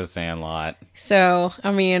like The Sandlot? So,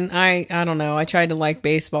 I mean, I don't know. I tried to like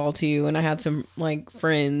baseball too, and I had some like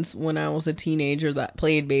friends when I was a teenager that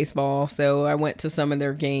played baseball. So I went to some of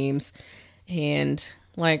their games, and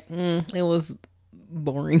like it was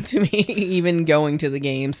boring to me even going to the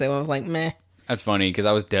game. So I was like, meh. That's funny because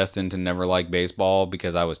I was destined to never like baseball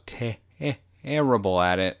because I was terrible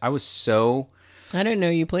at it. I was so... I didn't know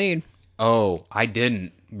you played. Oh, I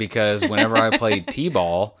didn't because whenever I played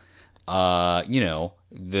t-ball,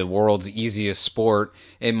 the world's easiest sport,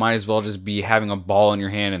 it might as well just be having a ball in your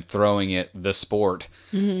hand and throwing it, the sport.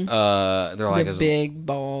 Mm-hmm. They're like... big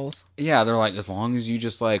balls. Yeah, they're like, as long as you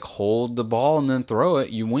just like hold the ball and then throw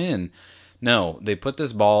it, you win. No, they put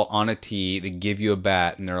this ball on a tee, they give you a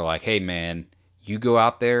bat, and they're like, hey man, you go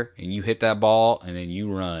out there and you hit that ball and then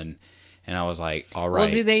you run. And I was like, all right. Well,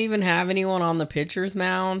 do they even have anyone on the pitcher's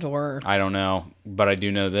mound or? I don't know, but I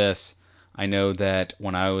do know this. I know that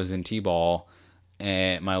when I was in t-ball,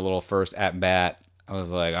 and my little first at bat, I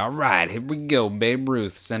was like, all right, here we go, Babe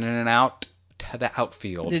Ruth, sending it out to the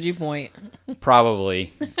outfield. Did you point?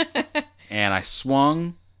 Probably. And I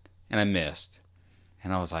swung and I missed.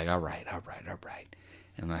 And I was like, all right.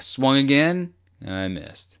 And then I swung again and I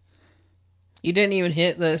missed. You didn't even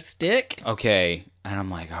hit the stick? Okay. And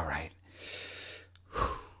I'm like, all right. All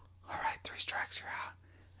right, 3 strikes, you're out.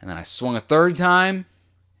 And then I swung a third time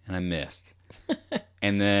and I missed.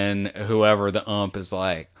 And then whoever the ump is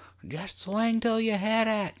like, just swing till you hit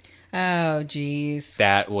it. Oh, geez.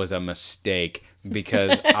 That was a mistake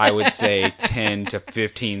because I would say 10 to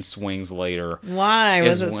 15 swings later. Why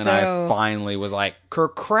was it when so? I finally was like,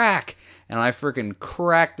 crack. And I freaking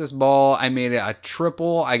cracked this ball. I made it a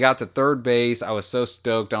triple. I got to third base. I was so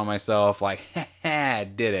stoked on myself. Like, I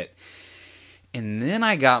did it. And then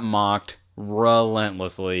I got mocked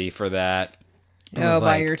relentlessly for that. Oh,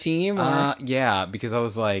 by your team? Yeah, because I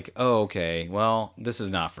was like, oh, okay, well, this is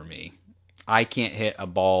not for me. I can't hit a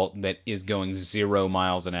ball that is going 0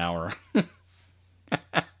 miles an hour.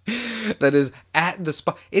 That is at the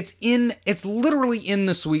spot. It's literally in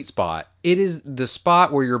the sweet spot. It is the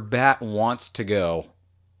spot where your bat wants to go.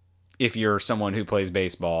 If you're someone who plays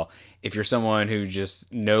baseball, if you're someone who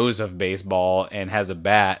just knows of baseball and has a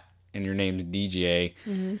bat and your name's DJ,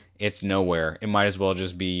 It's nowhere. It might as well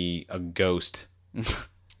just be a ghost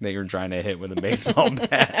that you're trying to hit with a baseball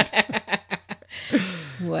bat.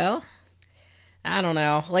 Well, I don't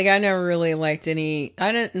know. Like, I never really liked I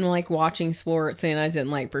didn't like watching sports, and I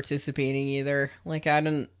didn't like participating either. Like, I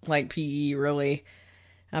didn't like PE, really.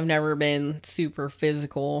 I've never been super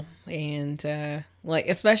physical, and, like,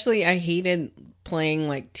 especially I hated playing,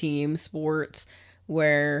 like, team sports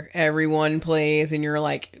where everyone plays, and you're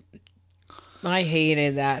like, I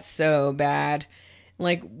hated that so bad.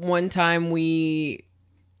 Like, one time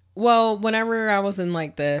whenever I was in,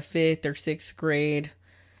 like, the 5th or 6th grade,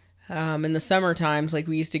 in the summer times, like,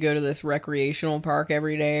 we used to go to this recreational park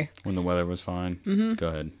every day. When the weather was fine. Mm-hmm. Go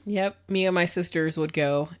ahead. Yep. Me and my sisters would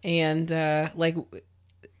go. And, like,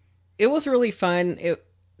 it was really fun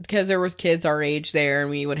because there was kids our age there, and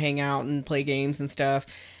we would hang out and play games and stuff.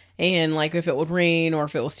 And, like, if it would rain or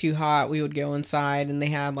if it was too hot, we would go inside, and they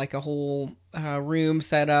had, like, a whole room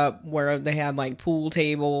set up where they had, like, pool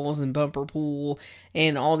tables and bumper pool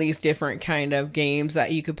and all these different kind of games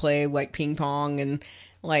that you could play, like ping pong and,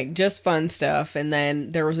 like, just fun stuff. And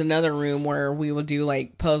then there was another room where we would do,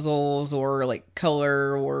 like, puzzles or, like,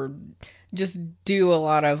 color or just do a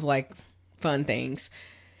lot of, like, fun things.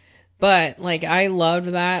 But like I loved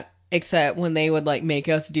that, except when they would like make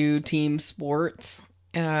us do team sports.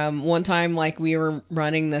 One time like we were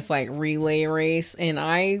running this like relay race, and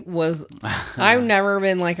I've never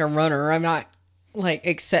been like a runner. I'm not like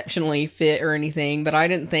exceptionally fit or anything, but I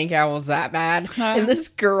didn't think I was that bad. And this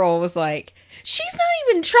girl was like, she's not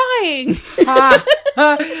even trying.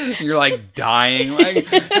 You're like dying. Like,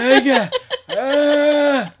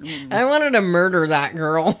 I wanted to murder that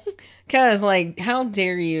girl. Because, like, how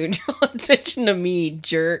dare you draw attention to me,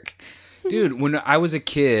 jerk? Dude, when I was a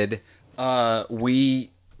kid, hold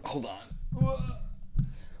on.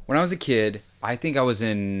 When I was a kid, I think I was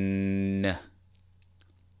in,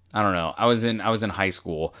 I don't know. I was in high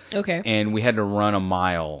school. Okay. And we had to run a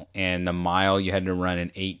mile, and the mile you had to run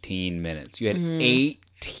in 18 minutes. You had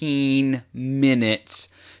 18 minutes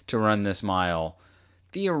to run this mile.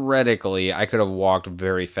 Theoretically, I could have walked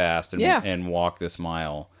very fast and walked this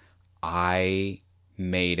mile. I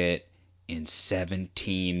made it in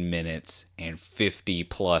 17 minutes and 50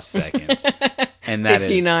 plus seconds. And that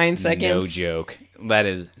 59 is seconds. No joke. That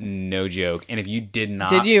is no joke. And if you did not...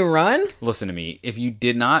 Did you run? Listen to me. If you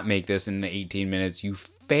did not make this in the 18 minutes, you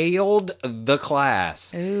failed the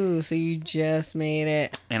class. Ooh, so you just made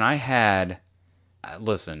it. And I had...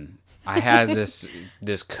 listen, I had this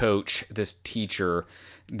coach, this teacher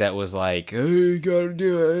that was like, oh, you gotta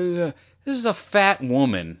do it. This is a fat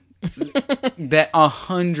woman that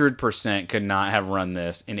 100% could not have run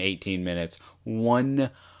this in 18 minutes.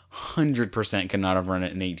 100% could not have run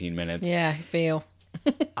it in 18 minutes. Yeah, fail.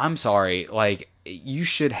 I'm sorry. Like, you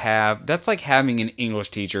should have... That's like having an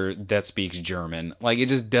English teacher that speaks German. Like, it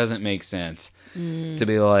just doesn't make sense to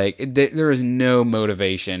be like... There is no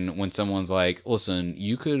motivation when someone's like, listen,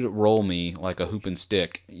 you could roll me like a hoop and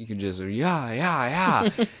stick. You could just, yeah.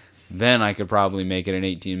 Then I could probably make it in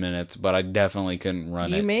 18 minutes, but I definitely couldn't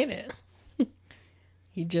run it. You made it.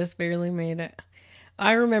 You just barely made it.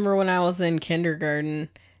 I remember when I was in kindergarten,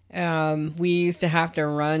 we used to have to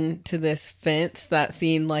run to this fence that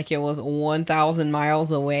seemed like it was 1,000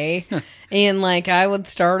 miles away. And like I would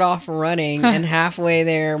start off running and halfway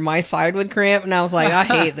there, my side would cramp and I was like, I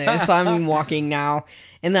hate this. I'm walking now.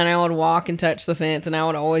 And then I would walk and touch the fence and I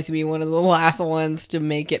would always be one of the last ones to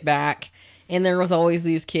make it back. And there was always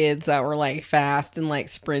these kids that were like fast and like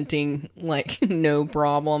sprinting like no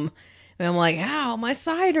problem. And I'm like, ow, my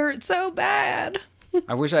side hurts so bad.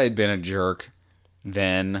 I wish I had been a jerk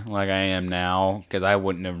then like I am now, because I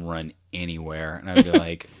wouldn't have run anywhere. And I'd be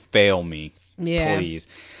like, fail me, please.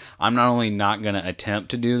 I'm not only not going to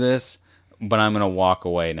attempt to do this, but I'm going to walk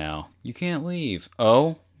away now. You can't leave.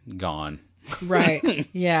 Oh, gone. Right.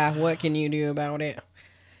 Yeah, what can you do about it?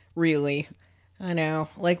 Really? I know.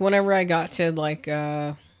 Like, whenever I got to, like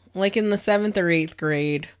in the 7th or 8th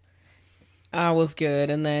grade, I was good.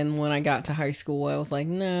 And then when I got to high school, I was like,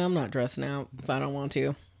 no, I'm not dressing out if I don't want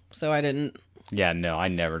to. So I didn't. Yeah, no, I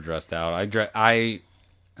never dressed out.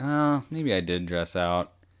 Maybe I did dress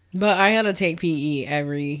out. But I had to take PE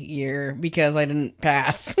every year because I didn't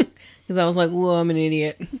pass. Because I was like, well, I'm an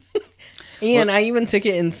idiot. And I even took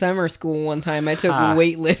it in summer school one time. I took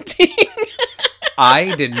weightlifting.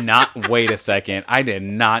 I did not. Wait a second. I did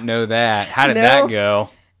not know that. How did that go?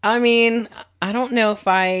 I mean, I don't know if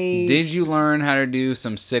I... Did you learn how to do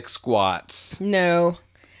some 6 squats? No.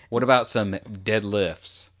 What about some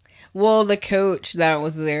deadlifts? Well, the coach that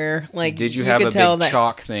was there, like... Did you have a big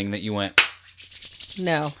chalk thing that you went...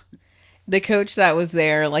 No. The coach that was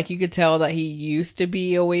there, like, you could tell that he used to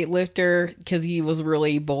be a weightlifter because he was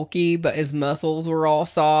really bulky, but his muscles were all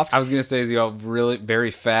soft. I was going to say, is he all really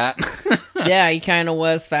very fat? Yeah, he kind of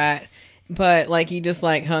was fat. But, like, he just,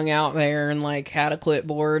 like, hung out there and, like, had a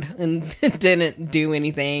clipboard and didn't do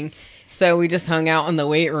anything. So we just hung out in the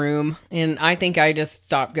weight room, and I think I just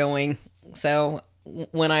stopped going. So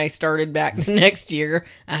when I started back the next year,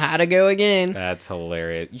 I had to go again. That's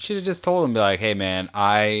hilarious. You should have just told him, be like, hey, man,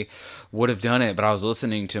 I would have done it, but I was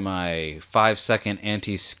listening to my 5-second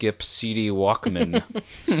anti-skip CD Walkman.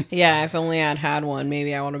 Yeah, if only I'd had one,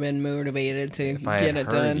 maybe I would have been motivated to get it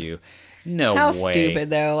done. You. No How way.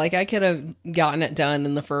 stupid, though. Like, I could have gotten it done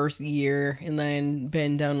in the first year and then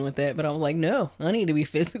been done with it. But I was like, no, I need to be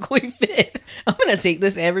physically fit. I'm going to take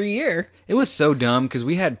this every year. It was so dumb because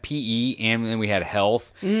we had PE and then we had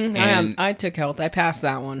health. I took health. I passed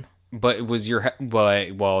that one. But it was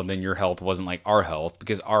well, then your health wasn't like our health,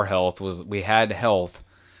 because our health was, we had health,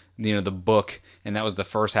 you know, the book, and that was the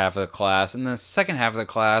first half of the class, and the second half of the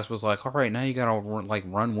class was like, all right, now you gotta like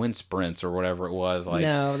run wind sprints or whatever it was. Like,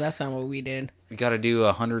 no, that's not what we did. You gotta do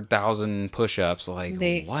 100,000 push-ups.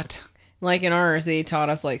 Like, what? Like in ours, they taught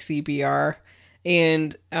us like CPR,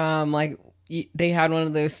 and like they had one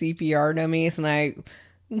of those CPR dummies, and I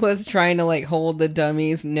was trying to like hold the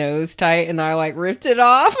dummy's nose tight, and I like ripped it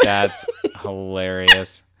off. That's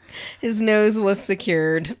hilarious. His nose was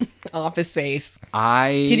secured off his face.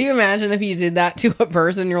 Could you imagine if you did that to a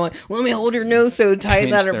person? You're like, let me hold your nose so tight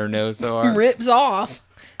that their nose so hard. Rips off.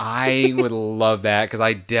 I would love that because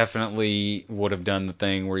I definitely would have done the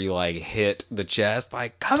thing where you like hit the chest,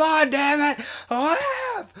 like, come on, damn it.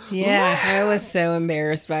 Yeah, I was so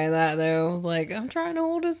embarrassed by that though. I was like, I'm trying to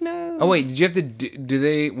hold his nose. Oh wait, did you have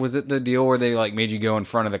to was it the deal where they like made you go in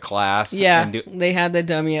front of the class? Yeah, they had the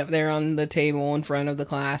dummy up there on the table in front of the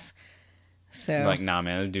class. So like, nah,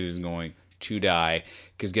 man, this dude is going to die.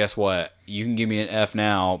 Because guess what? You can give me an F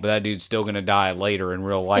now, but that dude's still going to die later in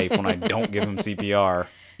real life when I don't give him CPR.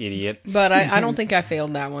 Idiot. But I don't think I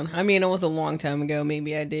failed that one. I mean, it was a long time ago.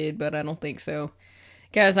 Maybe I did, but I don't think so.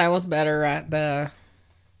 Guys, I was better at the,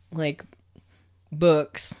 like,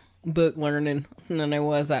 book learning than I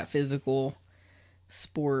was at physical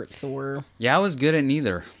sports or... Yeah, I was good at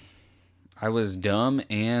neither. I was dumb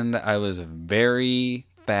and I was very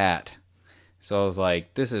fat. So I was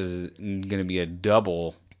like, this is going to be a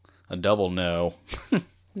double no.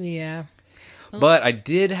 Yeah. But I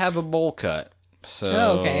did have a bowl cut.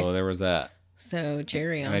 So okay. There was that. So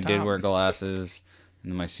cherry on and top. I did wear glasses.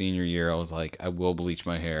 In my senior year, I was like, I will bleach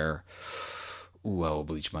my hair. Ooh, I will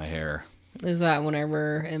bleach my hair. Is that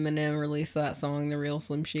whenever Eminem released that song, The Real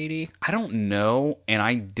Slim Shady? I don't know. And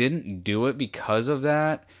I didn't do it because of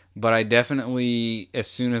that. But I definitely, as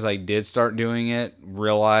soon as I did start doing it,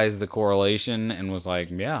 realized the correlation and was like,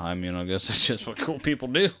 yeah, I mean, I guess it's just what cool people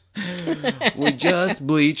do. We just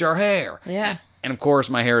bleach our hair. Yeah. And of course,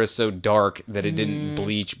 my hair is so dark that it didn't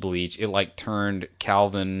bleach. It like turned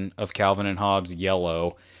Calvin and Hobbes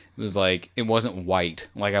yellow. It was like, it wasn't white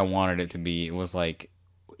like I wanted it to be. It was like,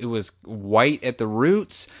 it was white at the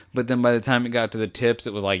roots, but then by the time it got to the tips,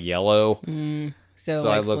 it was like yellow. So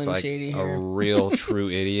I like looked Slim like Shady a hair. real true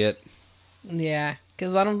idiot. Yeah,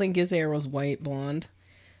 because I don't think his hair was white blonde.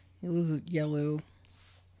 It was yellow.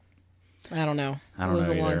 I don't know. It was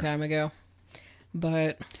a long time ago.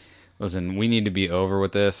 But listen, we need to be over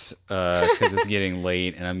with this because it's getting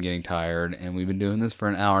late and I'm getting tired. And we've been doing this for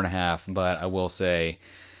an hour and a half. But I will say,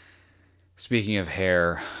 speaking of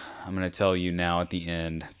hair, I'm going to tell you now at the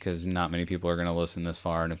end because not many people are going to listen this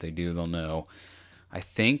far. And if they do, they'll know. I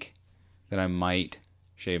think that I might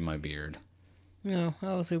shave my beard. No,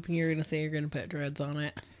 I was hoping you were going to say you're going to put dreads on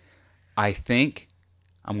it. I think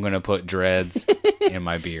I'm going to put dreads in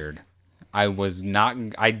my beard. I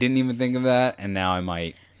didn't even think of that, and now I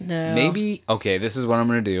might. No. Maybe, okay, this is what I'm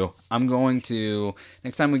going to do.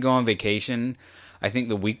 Next time we go on vacation, I think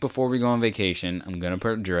the week before we go on vacation, I'm going to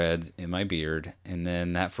put dreads in my beard, and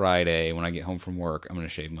then that Friday, when I get home from work, I'm going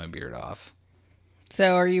to shave my beard off.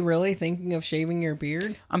 So are you really thinking of shaving your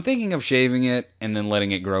beard? I'm thinking of shaving it and then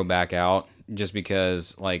letting it grow back out just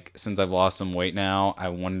because, like, since I've lost some weight now, I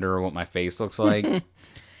wonder what my face looks like.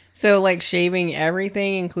 So, like, shaving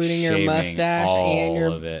everything, including your mustache and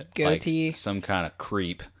your of it, goatee? Like some kind of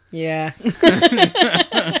creep. Yeah.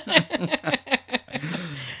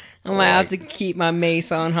 I might have to keep my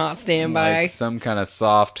mace on hot standby. Like some kind of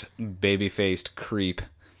soft, baby-faced creep.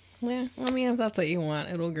 Yeah, I mean, if that's what you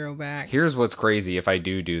want, it'll grow back. Here's what's crazy if I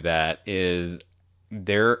do that is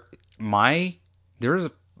there's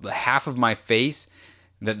half of my face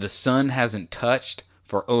that the sun hasn't touched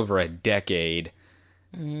for over a decade.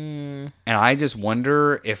 And I just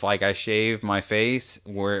wonder if like I shave my face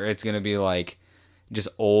where it's going to be like just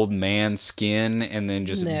old man skin and then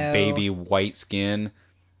just baby white skin.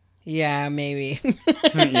 Yeah, maybe.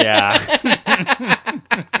 Yeah.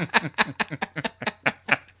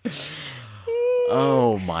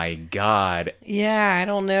 Oh my God. Yeah, I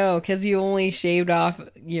don't know, because you only shaved off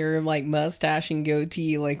your like mustache and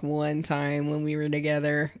goatee like one time when we were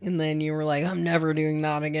together, and then you were like, I'm never doing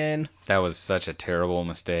that again. That was such a terrible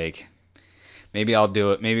mistake. Maybe I'll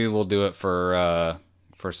do it. Maybe we'll do it for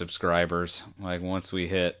subscribers. Like once we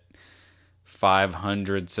hit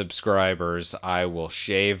 500 subscribers, I will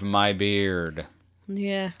shave my beard.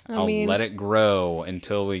 Yeah, I'll let it grow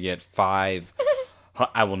until we get 5.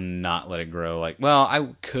 I will not let it grow. I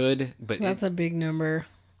could, but that's a big number.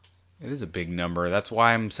 It is a big number. That's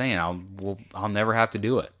why I'm saying I'll never have to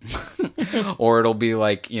do it, or it'll be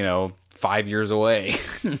 5 years away.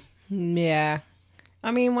 Yeah,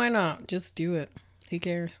 I mean, why not? Just do it. Who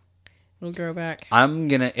cares? It'll grow back.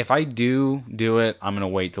 If I do it, I'm gonna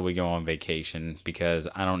wait till we go on vacation because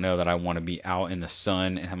I don't know that I want to be out in the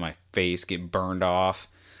sun and have my face get burned off.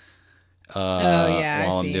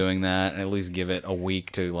 While I'm doing that, and at least give it a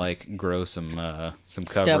week to grow some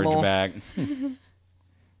coverage back.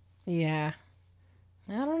 Yeah,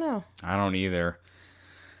 I don't know. I don't either.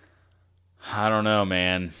 I don't know,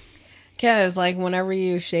 man. Because, like, whenever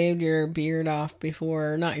you shaved your beard off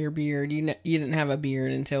before, not your beard, you didn't have a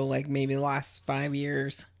beard until, like, maybe the last 5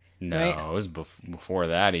 years, right? No, it was before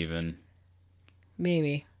that even.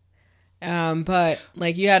 Maybe. But,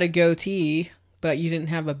 like, you had a goatee, but you didn't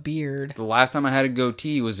have a beard. The last time I had a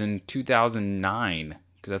goatee was in 2009,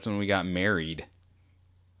 because that's when we got married.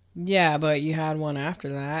 Yeah, but you had one after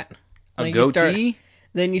that. A Like, goatee?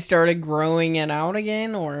 Then you started growing it out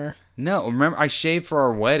again, or... No, remember, I shaved for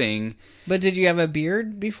our wedding. But did you have a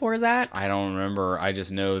beard before that? I don't remember. I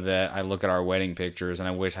just know that I look at our wedding pictures and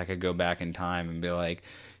I wish I could go back in time and be like,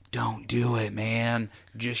 don't do it, man.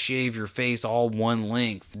 Just shave your face all one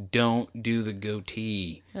length. Don't do the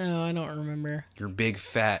goatee. Oh, I don't remember. Your big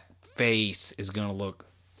fat face is going to look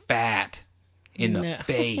fat in the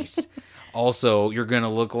face. Also, you're going to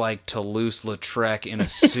look like Toulouse-Lautrec in a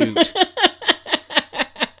suit.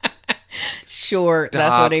 Short.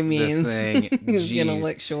 That's what he means. He's Jeez. gonna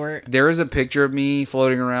look short. There is a picture of me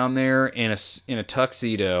floating around there in a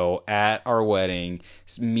tuxedo at our wedding.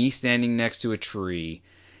 It's me standing next to a tree,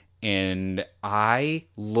 and I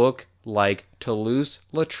look like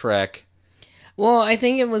Toulouse-Lautrec. Well, I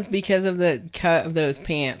think it was because of the cut of those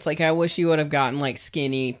pants. Like, I wish you would have gotten like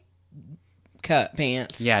skinny cut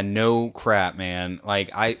pants. Yeah, no crap, man.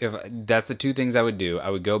 Like, if that's the two things I would do. I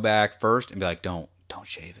would go back first and be like, don't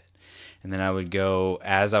shave it. And then I would go,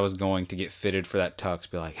 as I was going to get fitted for that tux,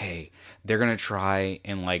 be like, hey, they're going to try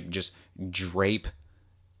and like just drape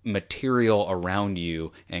material around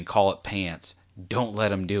you and call it pants. Don't let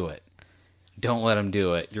them do it. Don't let them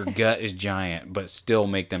do it. Your gut is giant, but still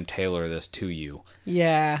make them tailor this to you.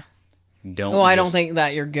 Yeah. Don't. Well, I don't think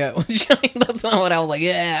that your gut was giant. That's not what I was like,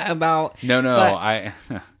 yeah, about. No, but,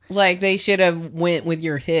 like, they should have went with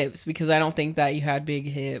your hips, because I don't think that you had big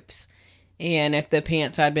hips. And if the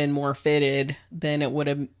pants had been more fitted, then it would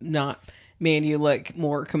have not made you look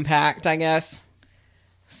more compact, I guess.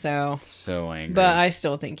 So angry. But I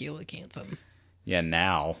still think you look handsome. Yeah,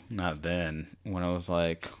 now, not then. When I was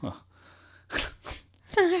like,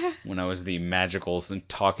 when I was the magical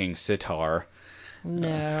talking sitar.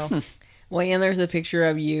 No. Well, and there's a picture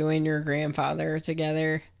of you and your grandfather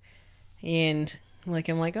together. And, like,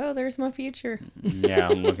 I'm like, oh, there's my future. Yeah,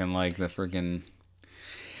 I'm looking like the freaking...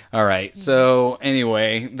 All right, so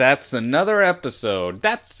anyway, that's another episode.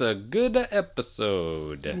 That's a good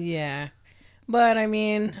episode. Yeah. But, I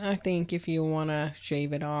mean, I think if you want to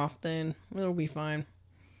shave it off, then it'll be fine.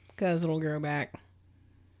 Because it'll grow back.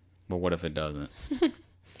 But what if it doesn't?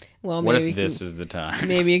 Well, what maybe if this is the time?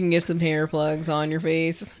 Maybe you can get some hair plugs on your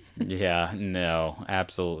face. Yeah, no,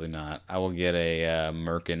 absolutely not. I will get a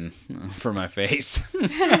Merkin for my face.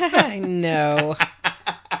 No.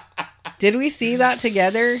 Did we see that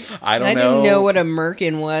together? I don't know. I didn't know what a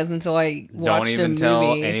Merkin was until I watched a movie. Don't even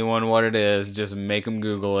tell anyone what it is. Just make them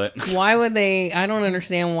Google it. Why would they? I don't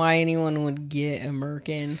understand why anyone would get a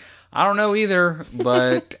Merkin. I don't know either,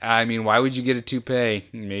 but I mean, why would you get a toupee?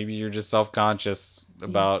 Maybe you're just self-conscious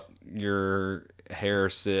about your hair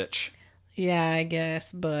sitch. Yeah, I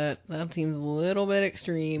guess, but that seems a little bit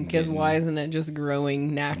extreme, because why isn't it just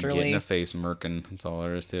growing naturally? Getting a face Merkin, that's all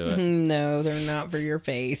there is to it. No, they're not for your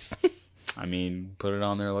face. I mean, put it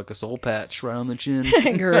on there like a soul patch right on the chin.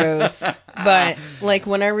 Gross. But, like,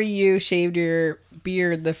 whenever you shaved your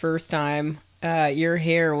beard the first time, your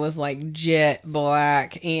hair was, like, jet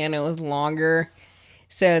black, and it was longer.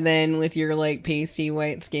 So then with your, like, pasty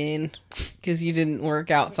white skin, because you didn't work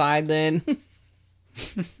outside then.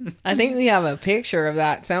 I think we have a picture of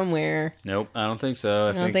that somewhere. Nope, I don't think so.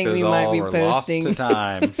 I think we those might all be were posting. lost to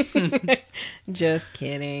time. Just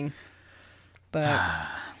kidding. But,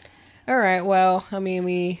 alright, well, I mean,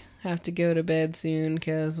 we have to go to bed soon,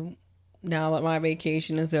 because now that my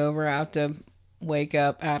vacation is over, I have to wake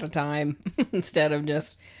up at a time instead of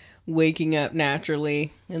just waking up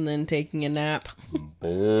naturally and then taking a nap. Boo.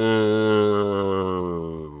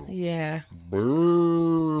 Yeah.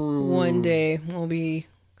 Boo. One day we'll be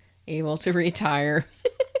able to retire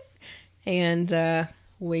and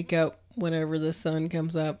wake up whenever the sun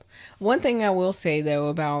comes up. One thing I will say, though,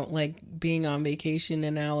 about like being on vacation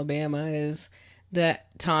in Alabama is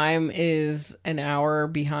that time is an hour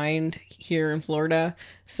behind here in Florida.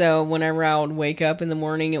 So whenever I would wake up in the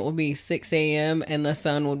morning, it would be 6 a.m. and the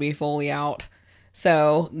sun would be fully out.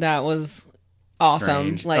 So that was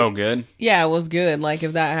awesome. Strange. Like, oh, good. Yeah, it was good. Like,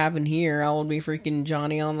 if that happened here, I would be freaking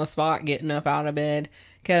Johnny on the spot getting up out of bed,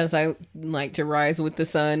 because I like to rise with the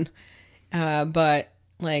sun. But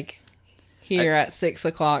like here at 6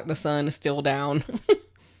 o'clock, the sun is still down.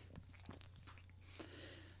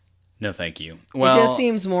 No, thank you. Well, it just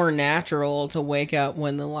seems more natural to wake up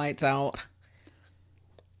when the light's out.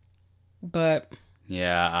 But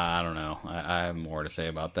Yeah, I don't know. I have more to say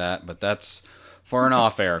about that, but that's for an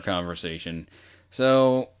off-air conversation.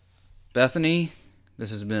 So, Bethany,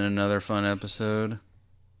 this has been another fun episode.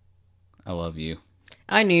 I love you.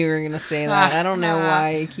 I knew you were gonna say that. I don't know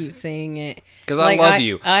why you keep saying it. Because I love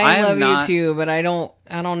you. I am love not, you too, but I don't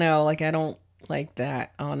know. Like, I don't like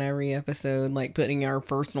that on every episode. Like putting our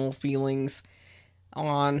personal feelings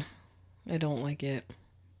on. I don't like it.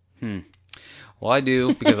 Well, I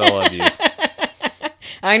do because I love you.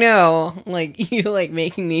 I know, like you like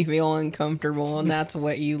making me feel uncomfortable, and that's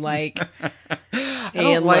what you like. I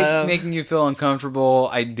don't like making you feel uncomfortable.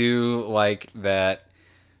 I do like that.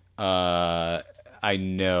 I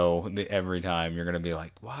know that every time you're gonna be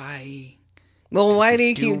like, "Why?" Well, why do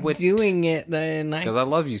you keep doing it then? Because I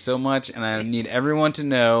love you so much, and I need everyone to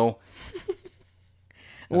know.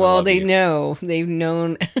 Well, they know. They've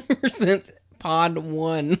known ever since Pod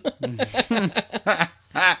 1.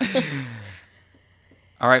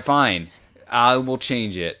 All right, fine. I will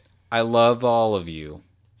change it. I love all of you.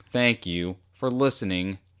 Thank you for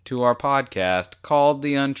listening to our podcast called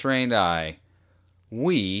The Untrained Eye.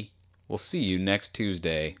 We will see you next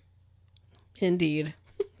Tuesday. Indeed.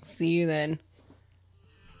 See you then.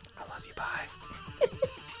 I love you. Bye.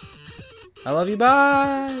 I love you.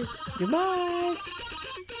 Bye. Goodbye.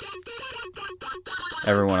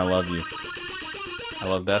 Everyone, I love you. I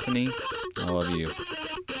love Bethany. I love you.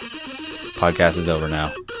 Podcast is over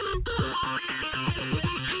now.